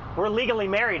leave. We're legally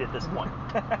married at this point.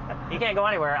 You can't go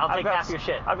anywhere. I'll take half your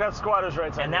shit. I've got squatters'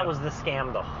 rights on And you. that was the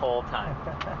scam the whole time.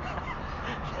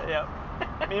 Yep.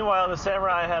 Meanwhile, the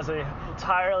samurai has a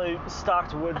entirely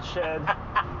stocked woodshed.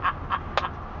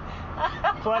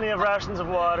 Plenty of rations of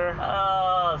water.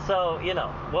 So,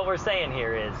 what we're saying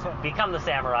here is become the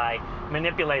samurai,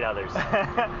 manipulate others.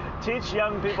 Teach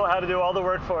young people how to do all the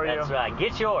work for you. That's right.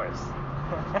 Get yours.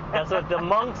 That's what the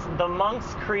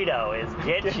monk's credo is.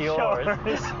 Get yours.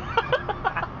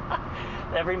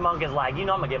 Every monk is like, I'm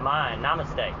gonna get mine.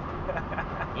 Namaste.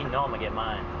 I'm gonna get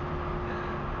mine.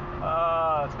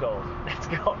 It's gold. It's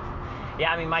gold.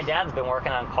 Yeah, I mean, my dad's been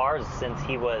working on cars since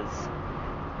he was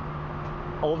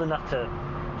old enough to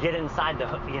get inside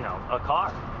a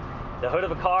car. The hood of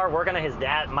a car, working on his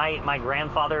dad. My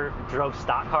grandfather drove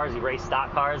stock cars. He raced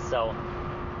stock cars, so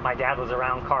my dad was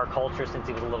around car culture since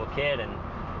he was a little kid, and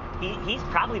he's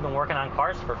probably been working on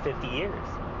cars for 50 years.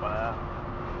 Wow.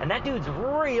 And that dude's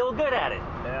real good at it.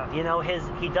 Yeah.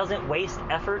 He doesn't waste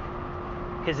effort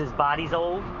because his body's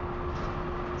old.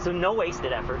 So no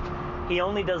wasted effort. He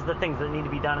only does the things that need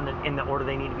to be done in the order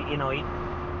they need to be.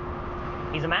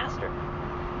 He's a master.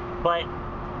 But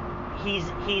he's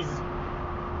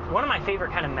one of my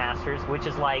favorite kind of masters, which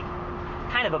is like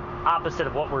kind of a opposite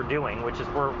of what we're doing, which is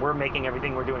we're making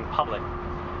everything we're doing public.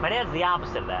 My dad's the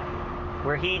opposite of that,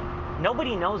 where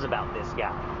nobody knows about this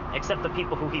guy except the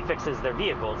people who he fixes their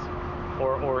vehicles,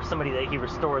 or somebody that he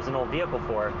restores an old vehicle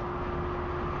for.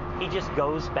 He just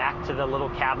goes back to the little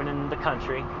cabin in the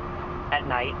country at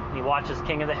night. He watches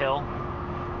King of the Hill,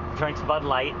 drinks Bud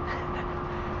Light,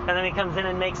 and then he comes in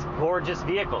and makes gorgeous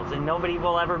vehicles. And nobody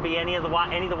will ever be any the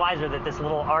wiser that this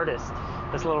little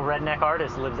redneck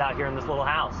artist, lives out here in this little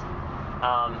house.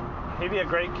 He'd be a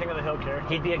great King of the Hill character.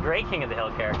 He'd be a great King of the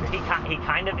Hill character. He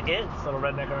kind of is. Little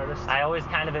redneck artist. I always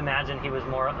kind of imagined he was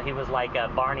like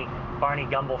Barney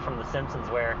Gumble from The Simpsons,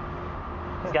 where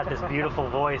he's got this beautiful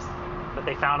voice, but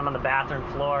they found him on the bathroom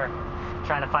floor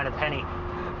trying to find a penny.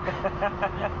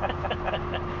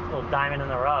 Little diamond in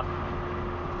the rough.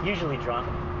 Usually drunk.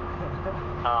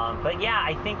 But yeah,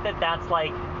 I think that's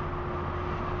like,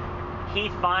 he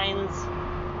finds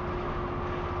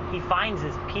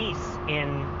his peace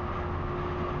in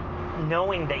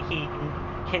knowing that he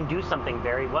can do something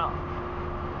very well.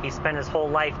 He spent his whole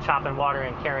life chopping water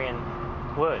and carrying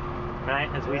wood, right?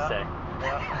 As we say.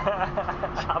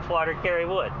 Yeah. Chop water, carry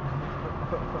wood.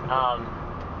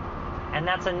 And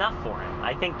that's enough for him.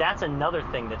 I think that's another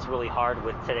thing that's really hard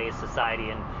with today's society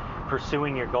and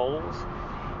pursuing your goals,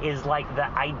 is like the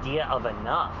idea of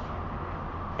enough.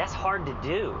 That's hard to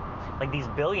do. Like these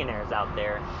billionaires out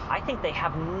there, I think they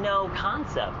have no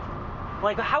concept.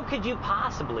 Like, how could you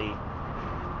possibly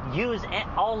use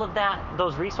all of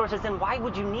those resources, and why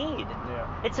would you need? Yeah.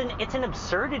 It's an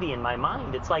absurdity in my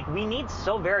mind. It's like we need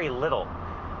so very little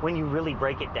when you really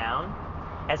break it down.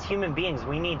 As human beings,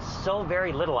 we need so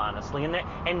very little, honestly.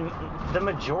 And the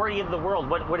majority of the world,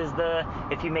 what is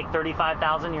if you make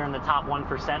 35,000, you're in the top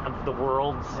 1% of the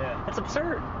world's. Yeah. That's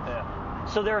absurd. Yeah.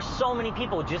 So there are so many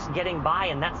people just getting by,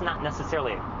 and that's not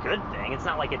necessarily a good thing. It's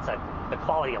not like the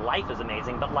quality of life is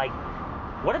amazing, but like,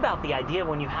 what about the idea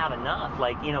when you have enough?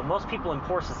 Like, most people in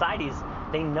poor societies,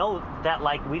 they know that,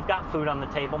 like, we've got food on the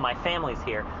table, my family's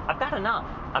here, I've got enough.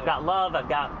 I've got love, I've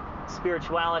got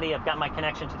spirituality, I've got my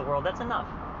connection to the world, that's enough.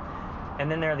 And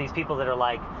then there are these people that are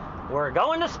like, we're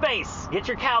going to space, get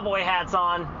your cowboy hats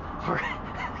on.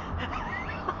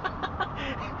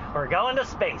 We're going to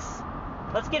space.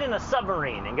 Let's get in a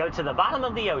submarine and go to the bottom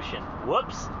of the ocean.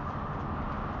 Whoops.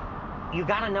 You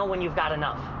gotta know when you've got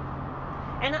enough.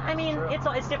 And I mean,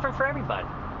 it's different for everybody.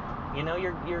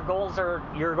 Your goals are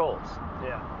your goals.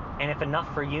 Yeah. And if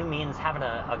enough for you means having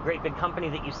a great big company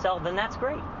that you sell, then that's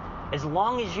great. As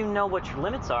long as you know what your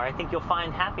limits are, I think you'll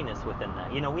find happiness within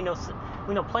that.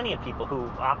 We know plenty of people who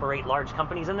operate large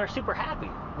companies and they're super happy.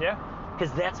 Yeah.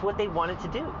 Because that's what they wanted to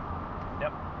do.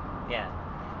 Yep. Yeah.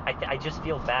 I just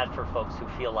feel bad for folks who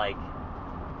feel like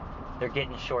they're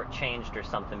getting shortchanged or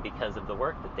something because of the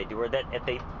work that they do, or that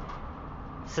if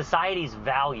society's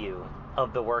value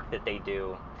of the work that they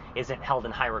do isn't held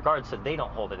in high regard, so they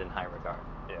don't hold it in high regard.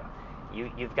 Yeah.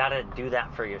 You've got to do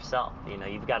that for yourself.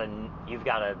 You've got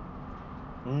to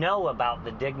know about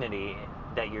the dignity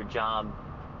that your job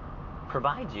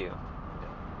provides you,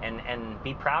 and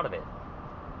be proud of it,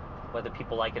 whether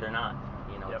people like it or not.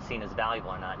 It's seen as valuable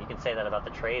or not. You can say that about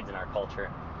the trades in our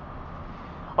culture.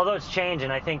 Although it's changed,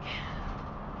 and I think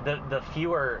the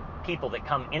fewer people that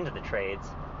come into the trades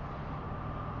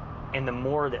and the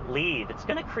more that leave, it's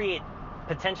going to create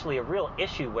potentially a real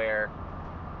issue where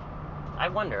I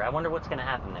wonder what's going to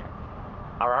happen there.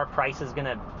 Are our prices going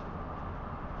to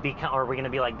become, are we going to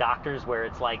be like doctors where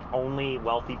it's like only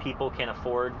wealthy people can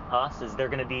afford us? Is there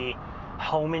going to be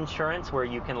home insurance where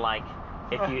you can, like,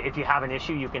 if you have an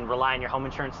issue, you can rely on your home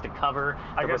insurance to cover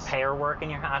the repair work in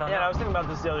your house? I was thinking about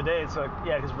this the other day. It's like,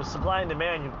 because with supply and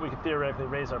demand, we could theoretically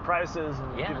raise our prices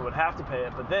and people would have to pay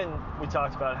it. But then we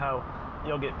talked about how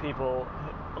you'll get people,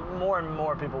 more and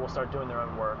more people will start doing their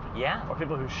own work. Yeah. Or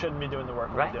people who shouldn't be doing the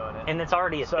work will be doing it. And it's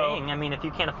already a thing. I mean, if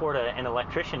you can't afford an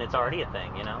electrician, it's already a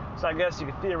thing, So I guess you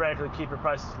could theoretically keep your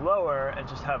prices lower and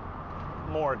just have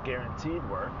more guaranteed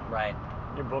work. Right.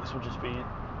 Your books would just be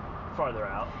farther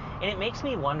out. And it makes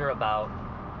me wonder about,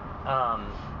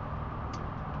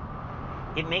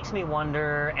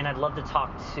 and I'd love to talk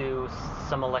to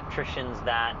some electricians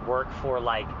that work for,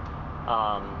 like,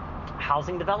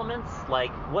 housing developments.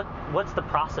 Like, what's the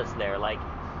process there? Like,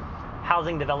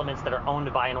 housing developments that are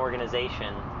owned by an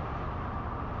organization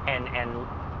and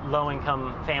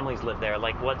low-income families live there.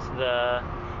 Like,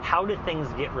 how do things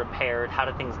get repaired? How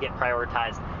do things get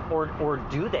prioritized? Or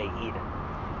do they even?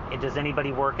 Does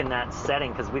anybody work in that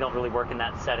setting? Because we don't really work in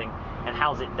that setting. And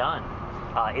how's it done?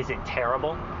 Is it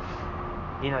terrible?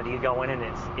 Do you go in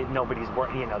and nobody's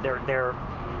work? They're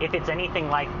if it's anything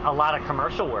like a lot of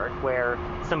commercial work where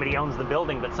somebody owns the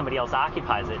building but somebody else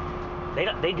occupies it,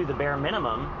 they do the bare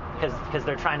minimum because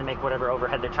they're trying to make whatever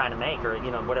overhead they're trying to make, or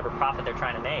whatever profit they're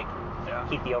trying to make. Yeah.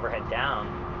 Keep the overhead down.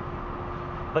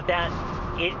 But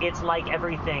it's like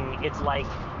everything. It's like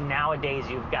nowadays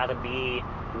you've got to be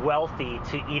wealthy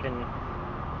to even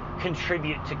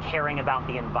contribute to caring about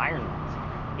the environment.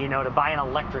 To buy an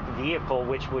electric vehicle,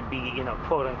 which would be,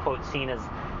 quote unquote, seen as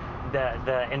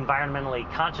the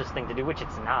environmentally conscious thing to do, which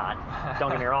it's not. Don't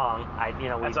get me wrong.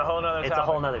 It's a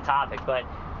whole nother topic, but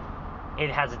it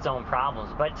has its own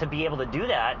problems. But to be able to do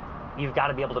that, you've got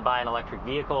to be able to buy an electric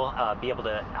vehicle, be able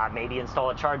to maybe install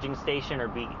a charging station, or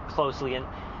be closely in.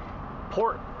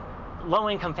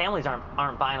 Low-income families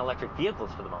aren't buying electric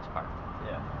vehicles for the most part.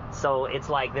 Yeah. So it's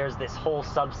like there's this whole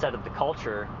subset of the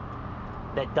culture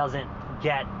that doesn't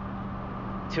get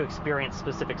to experience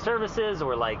specific services,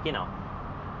 or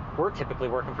we're typically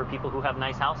working for people who have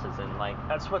nice houses, and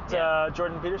that's what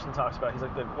Jordan Peterson talks about. He's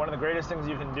like, one of the greatest things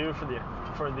you can do for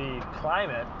the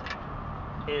climate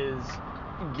is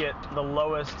get the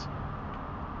lowest,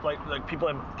 like people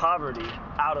in poverty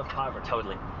out of poverty.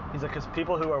 Totally. He's like, because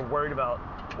people who are worried about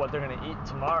what they're going to eat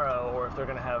tomorrow, or if they're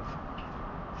going to have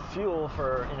fuel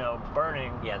for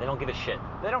burning. Yeah, they don't give a shit.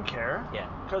 They don't care. Yeah.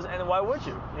 And why would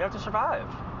you? You have to survive.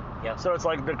 Yeah. So it's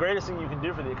like the greatest thing you can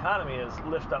do for the economy is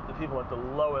lift up the people at the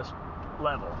lowest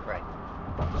level. Right.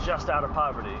 Just out of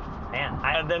poverty. Man.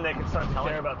 And then they can start to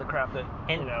care about the crap that,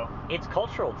 It's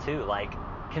cultural too. Like,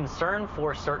 concern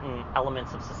for certain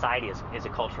elements of society is a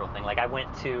cultural thing. Like, I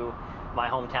went to my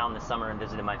hometown this summer and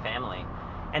visited my family,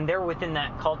 and they're within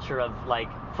that culture of, like,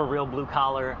 for real blue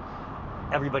collar.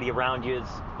 Everybody around you is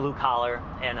blue collar,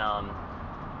 and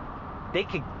they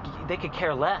could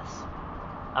care less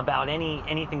about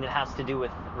anything that has to do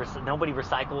with nobody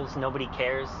recycles, nobody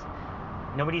cares,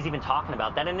 nobody's even talking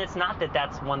about that. And it's not that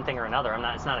that's one thing or another.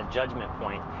 It's not a judgment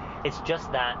point. It's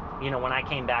just that when I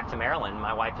came back to Maryland,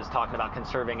 my wife was talking about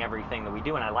conserving everything that we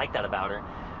do, and I like that about her.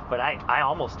 But I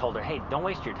almost told her, hey, don't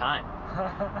waste your time.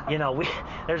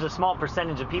 There's a small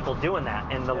percentage of people doing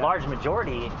that, and the large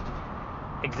majority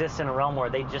exists in a realm where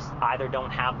they just either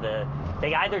don't have the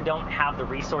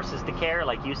resources to care,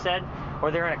 like you said,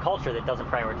 or they're in a culture that doesn't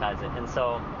prioritize it. And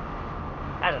so,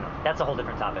 I don't know. That's a whole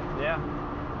different topic. Yeah.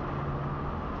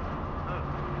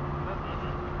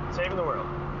 Saving the world.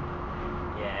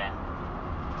 Yeah.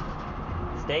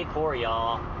 Stay poor,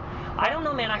 y'all. I don't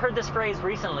know, man. I heard this phrase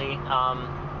recently.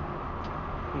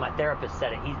 My therapist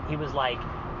said it. He was like,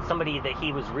 somebody that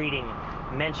he was reading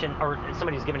mentioned, or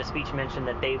somebody who's giving a speech mentioned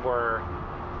that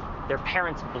their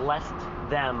parents blessed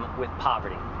them with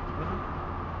poverty.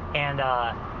 Mm-hmm. And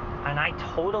I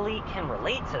totally can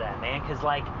relate to that, man, because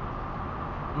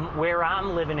where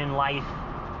I'm living in life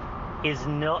is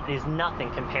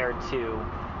nothing compared to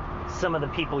some of the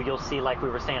people you'll see, like we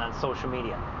were saying on social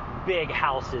media, big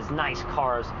houses, nice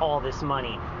cars, all this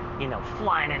money, you know,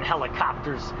 flying in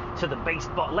helicopters to the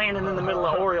baseball, landing in the middle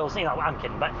of Orioles. You know, I'm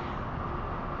kidding, but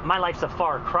my life's a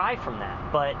far cry from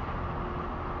that. But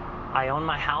I own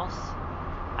my house,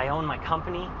 I own my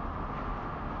company.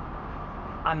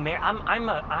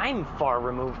 I'm far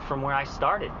removed from where I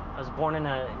started. I was born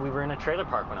we were in a trailer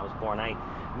park when I was born.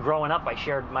 Growing up, I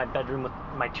shared my bedroom with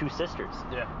my 2 sisters.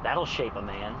 Yeah. That'll shape a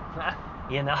man.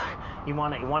 You know, you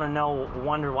want to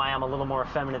wonder why I'm a little more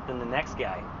effeminate than the next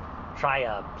guy. Try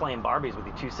playing Barbies with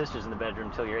your 2 sisters in the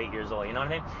bedroom until you're 8 years old. You know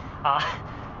what I mean?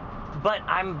 But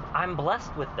I'm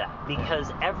blessed with that,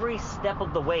 because every step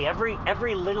of the way,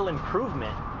 every little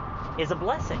improvement is a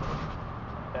blessing.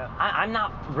 Yeah. I'm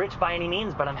not rich by any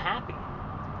means, but I'm happy.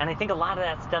 And I think a lot of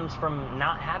that stems from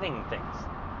not having things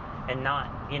and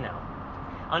not, you know,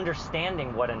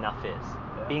 understanding what enough is.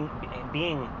 Yeah.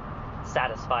 Being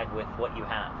satisfied with what you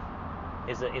have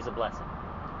is a blessing.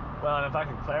 Well, and if I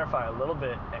could clarify a little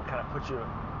bit and kind of put you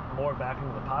more back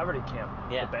into the poverty camp,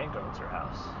 Yeah. the bank owns your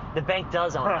house. The bank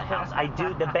does own my house. I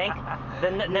do. The bank,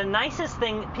 the nicest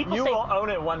thing, people You say... will own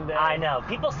it one day. I know.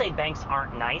 People say banks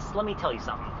aren't nice. Let me tell you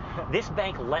something. This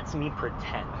bank lets me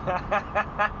pretend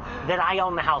that I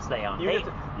own the house they own.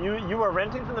 You are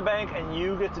renting from the bank, and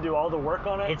you get to do all the work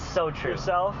on it. It's so true.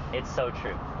 Yourself. It's so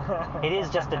true. It is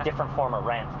just a different form of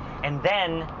rent. And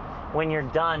then when you're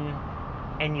done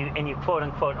and you quote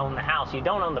unquote own the house, you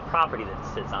don't own the property that it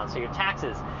sits on. So your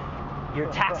taxes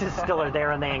still are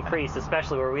there, and they increase,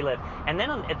 especially where we live. And then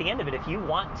at the end of it, if you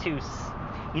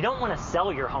don't want to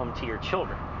sell your home to your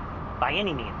children by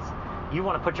any means. You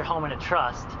want to put your home in a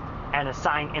trust and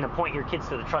appoint your kids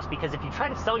to the trust, because if you try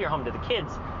to sell your home to the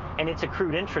kids and it's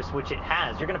accrued interest, which it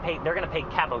has, they're going to pay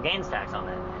capital gains tax on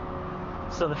that.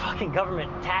 So the fucking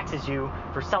government taxes you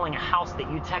for selling a house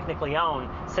that you technically own,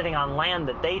 sitting on land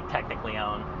that they technically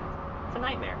own. It's a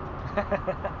nightmare.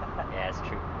 Yeah, it's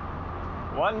true.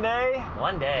 One day,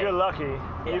 if you're lucky,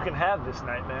 Yeah. you can have this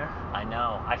nightmare. I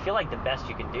know. I feel like the best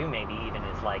you can do maybe even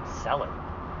is like sell it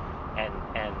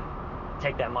and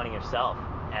take that money yourself,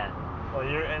 and Well,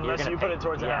 unless you put it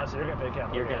towards the house, you're going to pay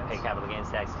capital You're gains. going to pay capital gains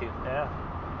tax too. Yeah.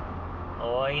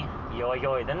 Oi, yoy,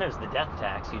 yoy. Then there's the death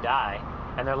tax. You die,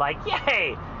 and they're like,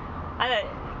 yay!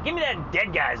 Give me that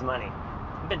dead guy's money.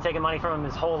 I've been taking money from him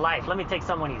his whole life. Let me take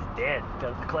some when he's dead.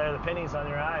 Got to declare the pennies on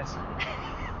your eyes.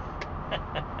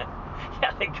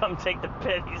 Yeah, they come take the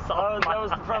pennies off. That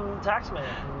was from Taxman.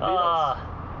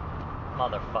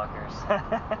 Motherfuckers.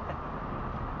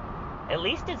 At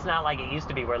least it's not like it used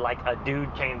to be, where like a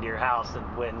dude came to your house and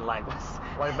when like was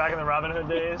Like back in the Robin Hood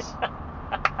days.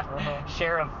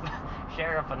 Sheriff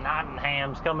of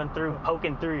Nottingham's coming through,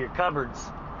 poking through your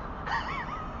cupboards.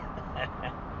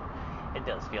 It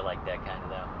does feel like that kind of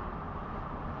though.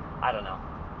 I don't know.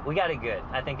 We got it good.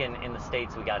 I think in the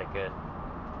States we got it good,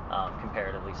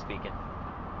 comparatively speaking.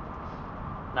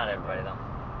 Not everybody though.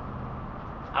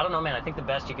 I don't know, man. I think the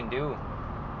best you can do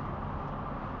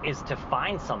is to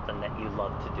find something that you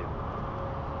love to do.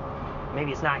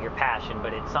 Maybe it's not your passion,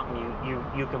 but it's something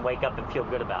you can wake up and feel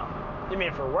good about. You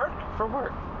mean for work? For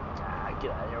work. Get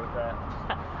out of here with that.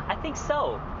 I think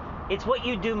so. It's what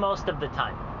you do most of the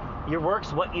time. Your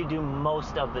work's what you do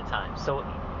most of the time. So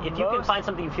if you can find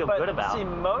something you feel good about. See,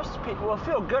 most people, well,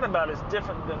 feel good about is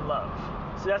different than love.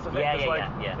 See, that's the thing.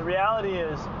 Yeah. The reality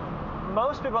is,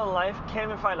 most people in life can't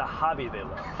even find a hobby they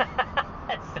love.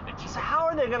 That's so true. So how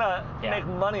are they gonna make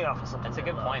money off of something? That's a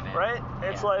they good love, point, man. Right?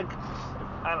 It's like,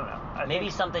 I don't know. Maybe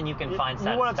something you can find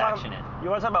you wanna satisfaction in. You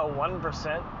want to talk about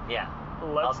 1%? Yeah.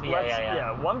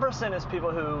 1% is people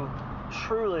who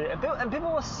truly, and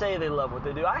people will say they love what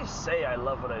they do. I say I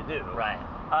love what I do. Right.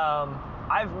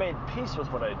 I've made peace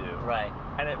with what I do. Right.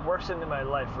 And it works into my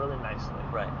life really nicely.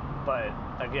 Right. But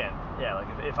again, yeah, like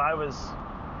if I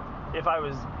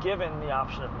was given the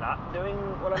option of not doing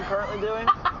what I'm currently doing,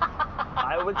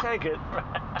 I would take it.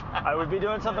 I would be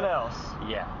doing something else.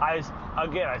 Yeah. I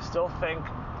still think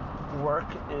work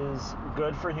is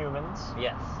good for humans.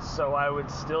 Yes. So I would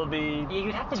still be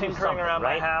You'd have to do tinkering something, around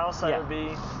right? my house. Yeah. I would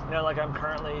be, like I'm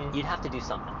currently. You'd have to do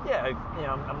something. Yeah,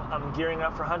 I'm gearing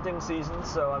up for hunting season,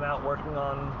 so I'm out working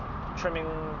on trimming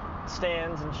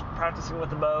stands and practicing with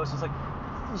the bow. So it's like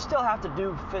you still have to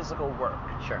do physical work.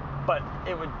 Sure. But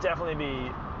it would definitely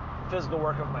be physical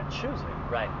work of my choosing.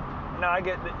 Right. Now I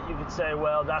get that you could say,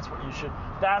 well, that's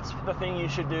the thing you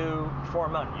should do for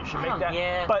money. You should make that.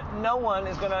 Yeah. But no one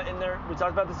is gonna we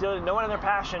talked about this the other day, no one in their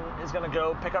passion is gonna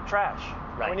go pick up trash.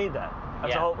 Right. We need that.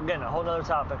 That's Yeah. a whole nother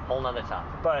topic. Whole nother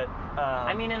topic. But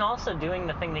and also doing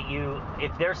the thing that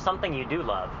if there's something you do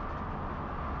love,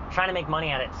 trying to make money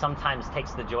at it sometimes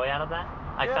takes the joy out of that.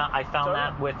 I found totally.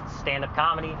 that with stand-up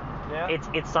comedy. Yeah.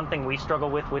 It's something we struggle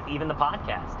with even the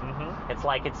podcast. Mm-hmm. It's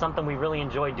like it's something we really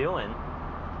enjoy doing,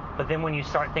 but then when you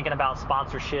start thinking about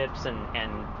sponsorships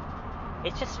and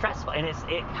it's just stressful, and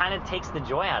it kind of takes the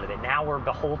joy out of it. Now we're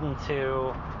beholden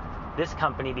to this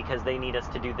company because they need us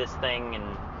to do this thing and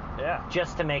Yeah.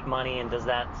 just to make money, and does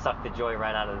that suck the joy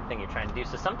right out of the thing you're trying to do?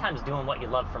 So sometimes doing what you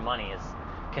love for money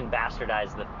can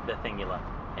bastardize the thing you love.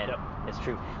 And Yep. it's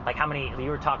true. Like you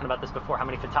were talking about this before, how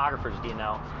many photographers do you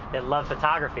know that love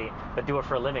photography but do it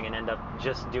for a living and end up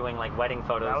just doing like wedding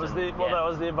photos? That was and, that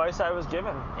was the advice I was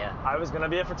given. Yeah. I was gonna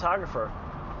be a photographer,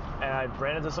 and I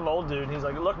ran into some old dude. And he's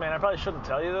like, "Look, man, I probably shouldn't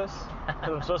tell you this because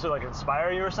I'm supposed to like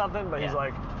inspire you or something." But he's Yeah.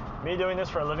 like, "Me doing this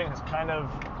for a living has kind of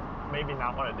made me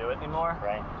not want to do it anymore.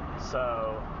 Right.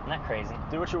 So Isn't that crazy?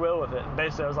 do what you will with it." And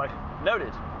basically, I was like,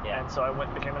 "Noted." Yeah. And so I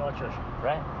became an electrician.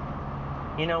 Right.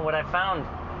 You know what I found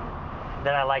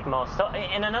that I like most. So,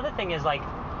 and another thing is like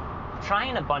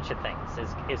trying a bunch of things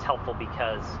is helpful,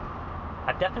 because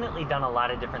I've definitely done a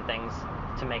lot of different things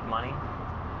to make money.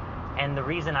 And the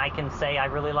reason I can say I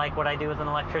really like what I do as an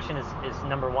electrician is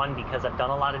number one, because I've done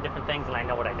a lot of different things and I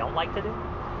know what I don't like to do.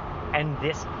 And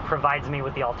this provides me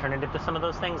with the alternative to some of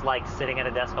those things, like sitting at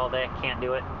a desk all day, can't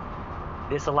do it.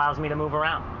 This allows me to move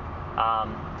around.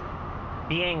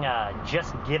 Being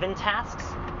just given tasks,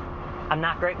 I'm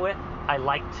not great with. I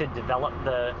like to develop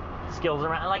the skills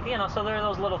around, like, you know, so there are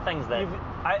those little things that,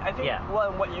 I think, Yeah.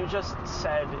 well, what you just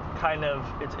said kind of,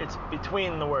 it's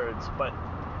between the words, but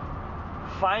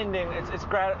finding, it's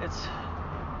gratitude.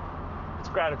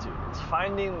 It's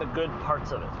finding the good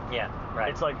parts of it. yeah, right.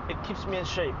 It's like, it keeps me in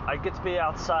shape. I get to be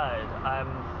outside.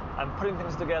 I'm putting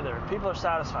things together. People are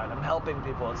satisfied. I'm helping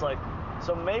people. It's like,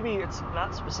 so maybe it's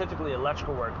not specifically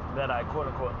electrical work that I quote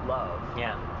unquote love.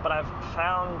 Yeah. But I've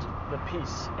found the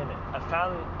peace in it. I've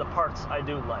found the parts I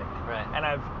do like. Right. And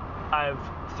I've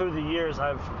through the years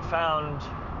I've found,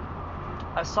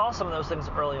 I saw some of those things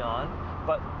early on,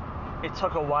 but it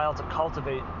took a while to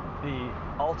cultivate the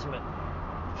ultimate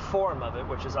form of it,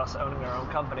 which is us owning our own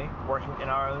company, working in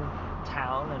our own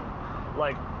town, and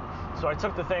like, so I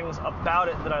took the things about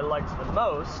it that I liked the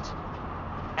most,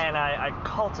 and I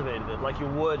cultivated it like you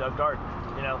would a garden,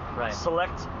 you know. Right.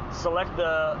 Select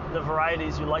the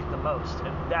varieties you like the most,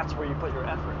 and that's where you put your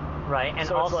effort. Right, and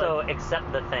So it's also like-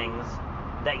 accept the things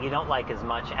that you don't like as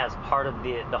much as part of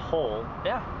the whole,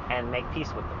 Yeah. and make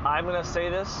peace with them. I'm gonna say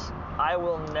this: I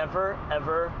will never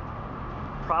ever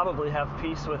probably have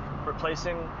peace with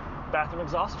replacing bathroom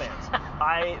exhaust fans.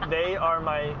 They are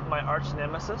my arch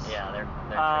nemesis. Yeah, they're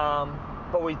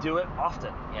But we do it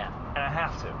often, tricky. Yeah. and I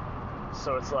have to.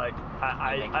 So it's like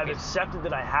Make I've peace. accepted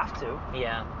that I have to.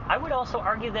 Yeah, I would also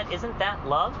argue that isn't that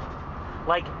love?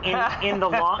 Like in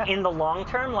the long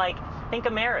term, like think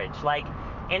of marriage, like,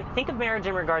 and think of marriage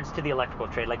in regards to the electrical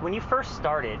trade. Like when you first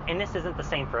started, and this isn't the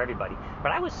same for everybody,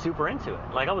 but I was super into it.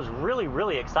 Like I was really,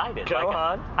 really excited. Go like,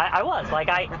 on. I was like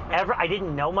I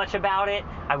didn't know much about it.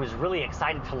 I was really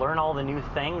excited to learn all the new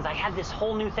things. I had this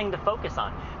whole new thing to focus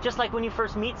on. Just like when you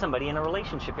first meet somebody in a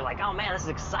relationship, you're like, oh man, this is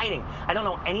exciting. I don't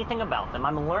know anything about them.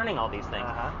 I'm learning all these things.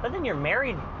 Uh-huh. But then you're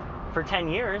married for 10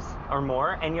 years or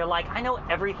more, and you're like, I know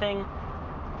everything,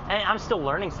 and I'm still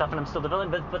learning stuff and I'm still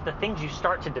developing, but the things you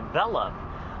start to develop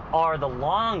are the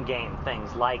long game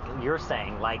things, like you're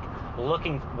saying, like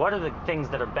looking, what are the things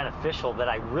that are beneficial that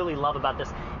I really love about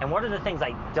this, and what are the things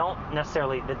that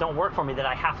don't work for me that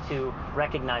I have to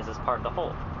recognize as part of the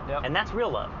whole. Yep. And that's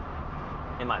real love,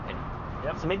 in my opinion.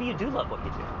 Yep. So maybe you do love what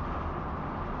you do.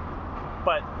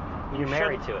 But You're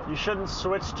married shouldn't- to it. You shouldn't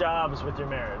switch jobs with your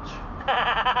marriage.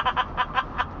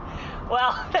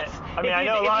 Well, that's, I mean, if I you,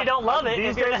 know a if lot. you don't love it,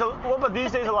 These if you're days, not- but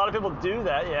these days a lot of people do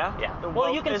that. Yeah. Yeah.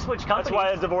 Well, you can switch That's why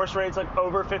companies. the divorce rate's like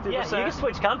over 50%. yeah, you can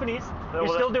switch companies. You're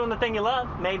well, still that- doing the thing you love,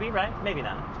 maybe, right? Maybe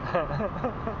not.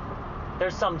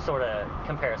 There's some sort of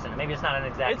comparison. Maybe it's not an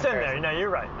exact It's in there. comparison. No, you're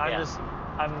right. Yeah.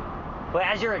 I'm. But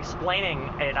as you're explaining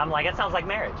it, I'm like, it sounds like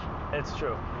marriage. It's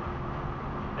true.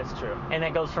 It's true. And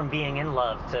it goes from being in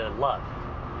love to love.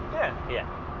 Yeah. Yeah.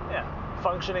 Yeah.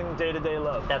 Functioning day-to-day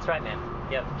love. That's right, man.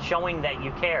 Yep. Showing that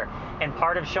you care. And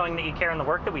part of showing that you care in the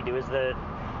work that we do is the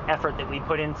effort that we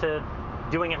put into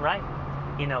doing it right.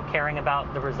 You know, caring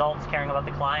about the results, caring about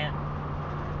the client,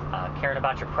 caring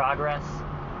about your progress.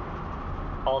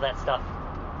 All that stuff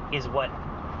is what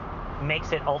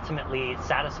makes it ultimately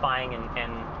satisfying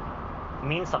and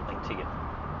means something to you.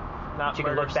 Not you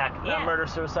can murder, look back- Not yeah. murder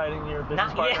suiciding your business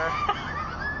Not partner.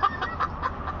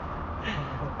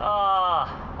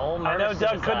 Old I murder know Doug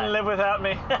suicide. couldn't live without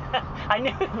me.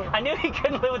 I knew he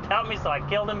couldn't live without me, so I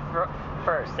killed him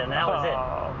first, and that was it.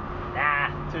 Oh,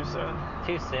 Nah, too soon.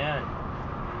 too soon.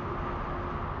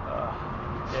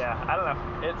 Yeah, I don't know.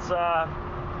 It's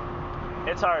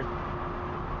hard.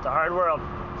 It's a hard world.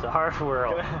 It's a harsh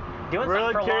world. Doing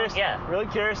Really something for curious. long, yeah. Really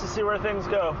curious to see where things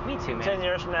go. Me too, man. 10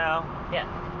 years from now, Yeah,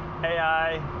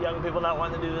 AI, young people not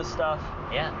wanting to do this stuff.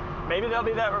 yeah, Maybe there'll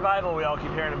be that revival we all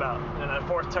keep hearing about, and that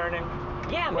fourth turning,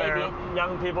 yeah. where Maybe.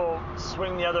 young people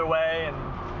swing the other way, and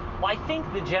Well, I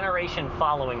think the generation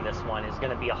following this one is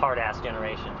going to be a hard-ass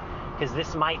generation, because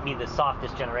this might be the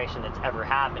softest generation that's ever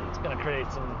happened. it's gonna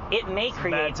create some. It may Some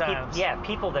create, bad times.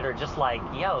 people that are just like,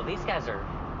 yo, these guys are.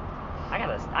 I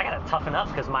gotta toughen up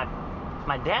because my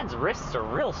dad's wrists are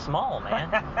real small, man.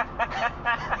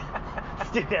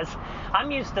 Dude,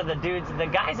 I'm used to the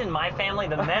guys in my family,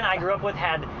 the men I grew up with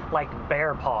had like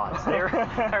bear paws. Their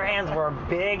hands were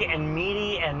big and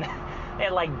meaty, and they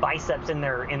had like biceps in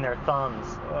their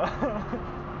thumbs.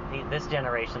 This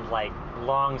generation's like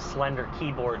long, slender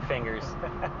keyboard fingers,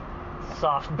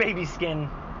 soft baby skin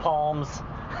palms.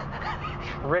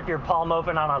 Rip your palm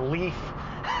open on a leaf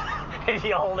if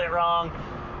you hold it wrong.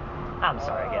 I'm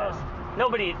sorry, guys.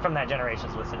 Nobody from that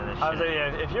generation's listening to this I was shit. like,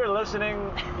 yeah, if you're listening,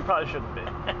 you probably shouldn't be.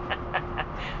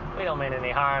 We don't mean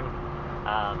any harm.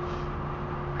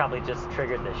 Probably just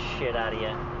triggered the shit out of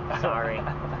you. Sorry.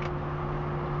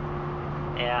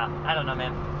 Yeah, I don't know,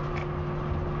 man.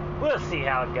 We'll see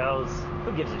how it goes.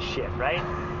 Who gives a shit, right?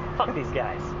 Fuck these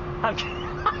guys. I'm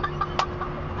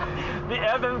The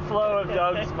ebb and flow of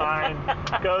Doug's mind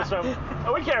goes from,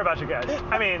 oh, we care about you guys.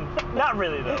 I mean, not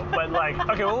really though, but like,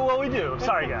 okay, well, we do.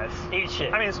 Sorry, guys. eat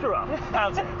shit. I mean, screw up.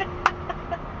 Pound sand.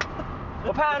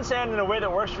 Well, pound sand in a way that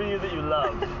works for you that you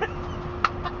love.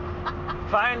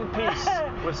 Find peace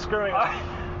with screwing up.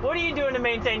 What are you doing to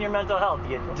maintain your mental health,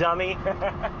 you dummy?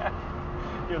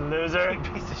 You loser. You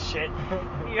piece of shit.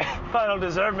 I don't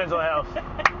deserve mental health.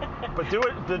 But do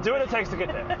what it takes to get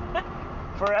there.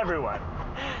 For everyone.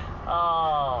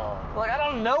 Oh. Like, I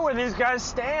don't know where these guys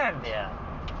stand. Yeah.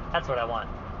 That's what I want.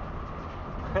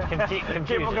 Confusion.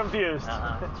 People confused.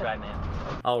 That's right, man.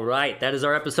 All right, that is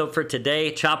our episode for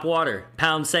today. Chop water,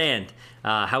 pound sand.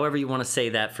 However you want to say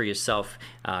that for yourself.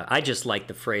 I just like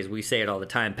the phrase. We say it all the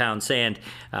time, pound sand.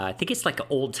 I think it's like an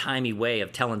old-timey way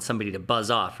of telling somebody to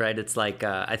buzz off, right? It's like,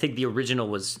 I think the original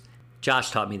was,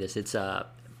 Josh taught me this. It's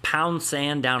pound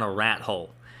sand down a rat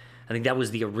hole. I think that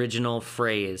was the original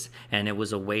phrase, and it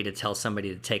was a way to tell somebody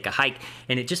to take a hike.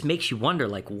 And it just makes you wonder,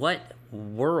 like, what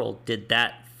world did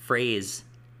that phrase,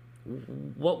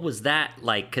 what was that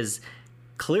like? Because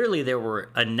clearly there were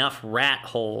enough rat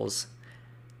holes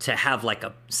to have like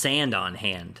a sand on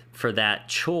hand for that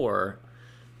chore.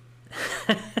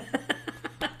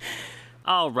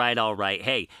 All right.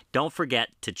 Hey, don't forget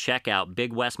to check out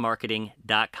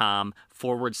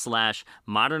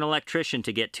bigwestmarketing.com/modern electrician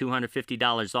to get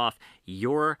 $250 off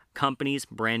your company's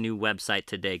brand new website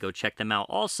today. Go check them out.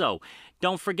 Also,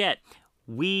 don't forget,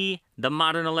 we, the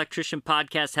Modern Electrician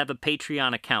Podcast, have a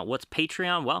Patreon account. What's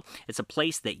Patreon? Well, it's a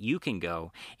place that you can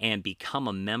go and become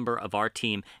a member of our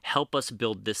team, help us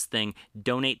build this thing,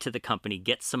 donate to the company,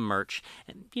 get some merch,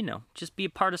 and, just be a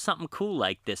part of something cool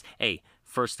like this. Hey,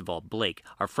 first of all, Blake,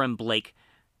 our friend Blake,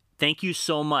 thank you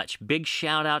so much. Big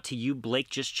shout out to you. Blake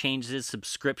just changed his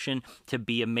subscription to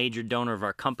be a major donor of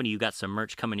our company. You got some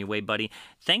merch coming your way, buddy.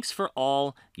 Thanks for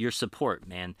all your support,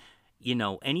 man.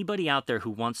 Anybody out there who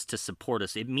wants to support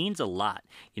us, it means a lot.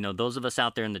 Those of us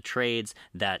out there in the trades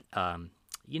that,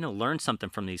 learn something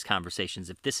from these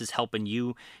conversations. If this is helping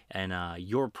you and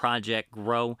your project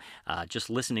grow,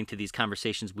 just listening to these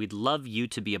conversations, we'd love you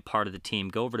to be a part of the team.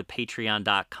 Go over to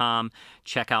patreon.com,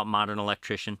 check out Modern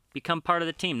Electrician, become part of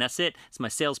the team. That's it. It's my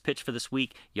sales pitch for this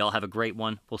week. Y'all have a great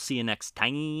one. We'll see you next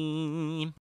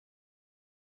time.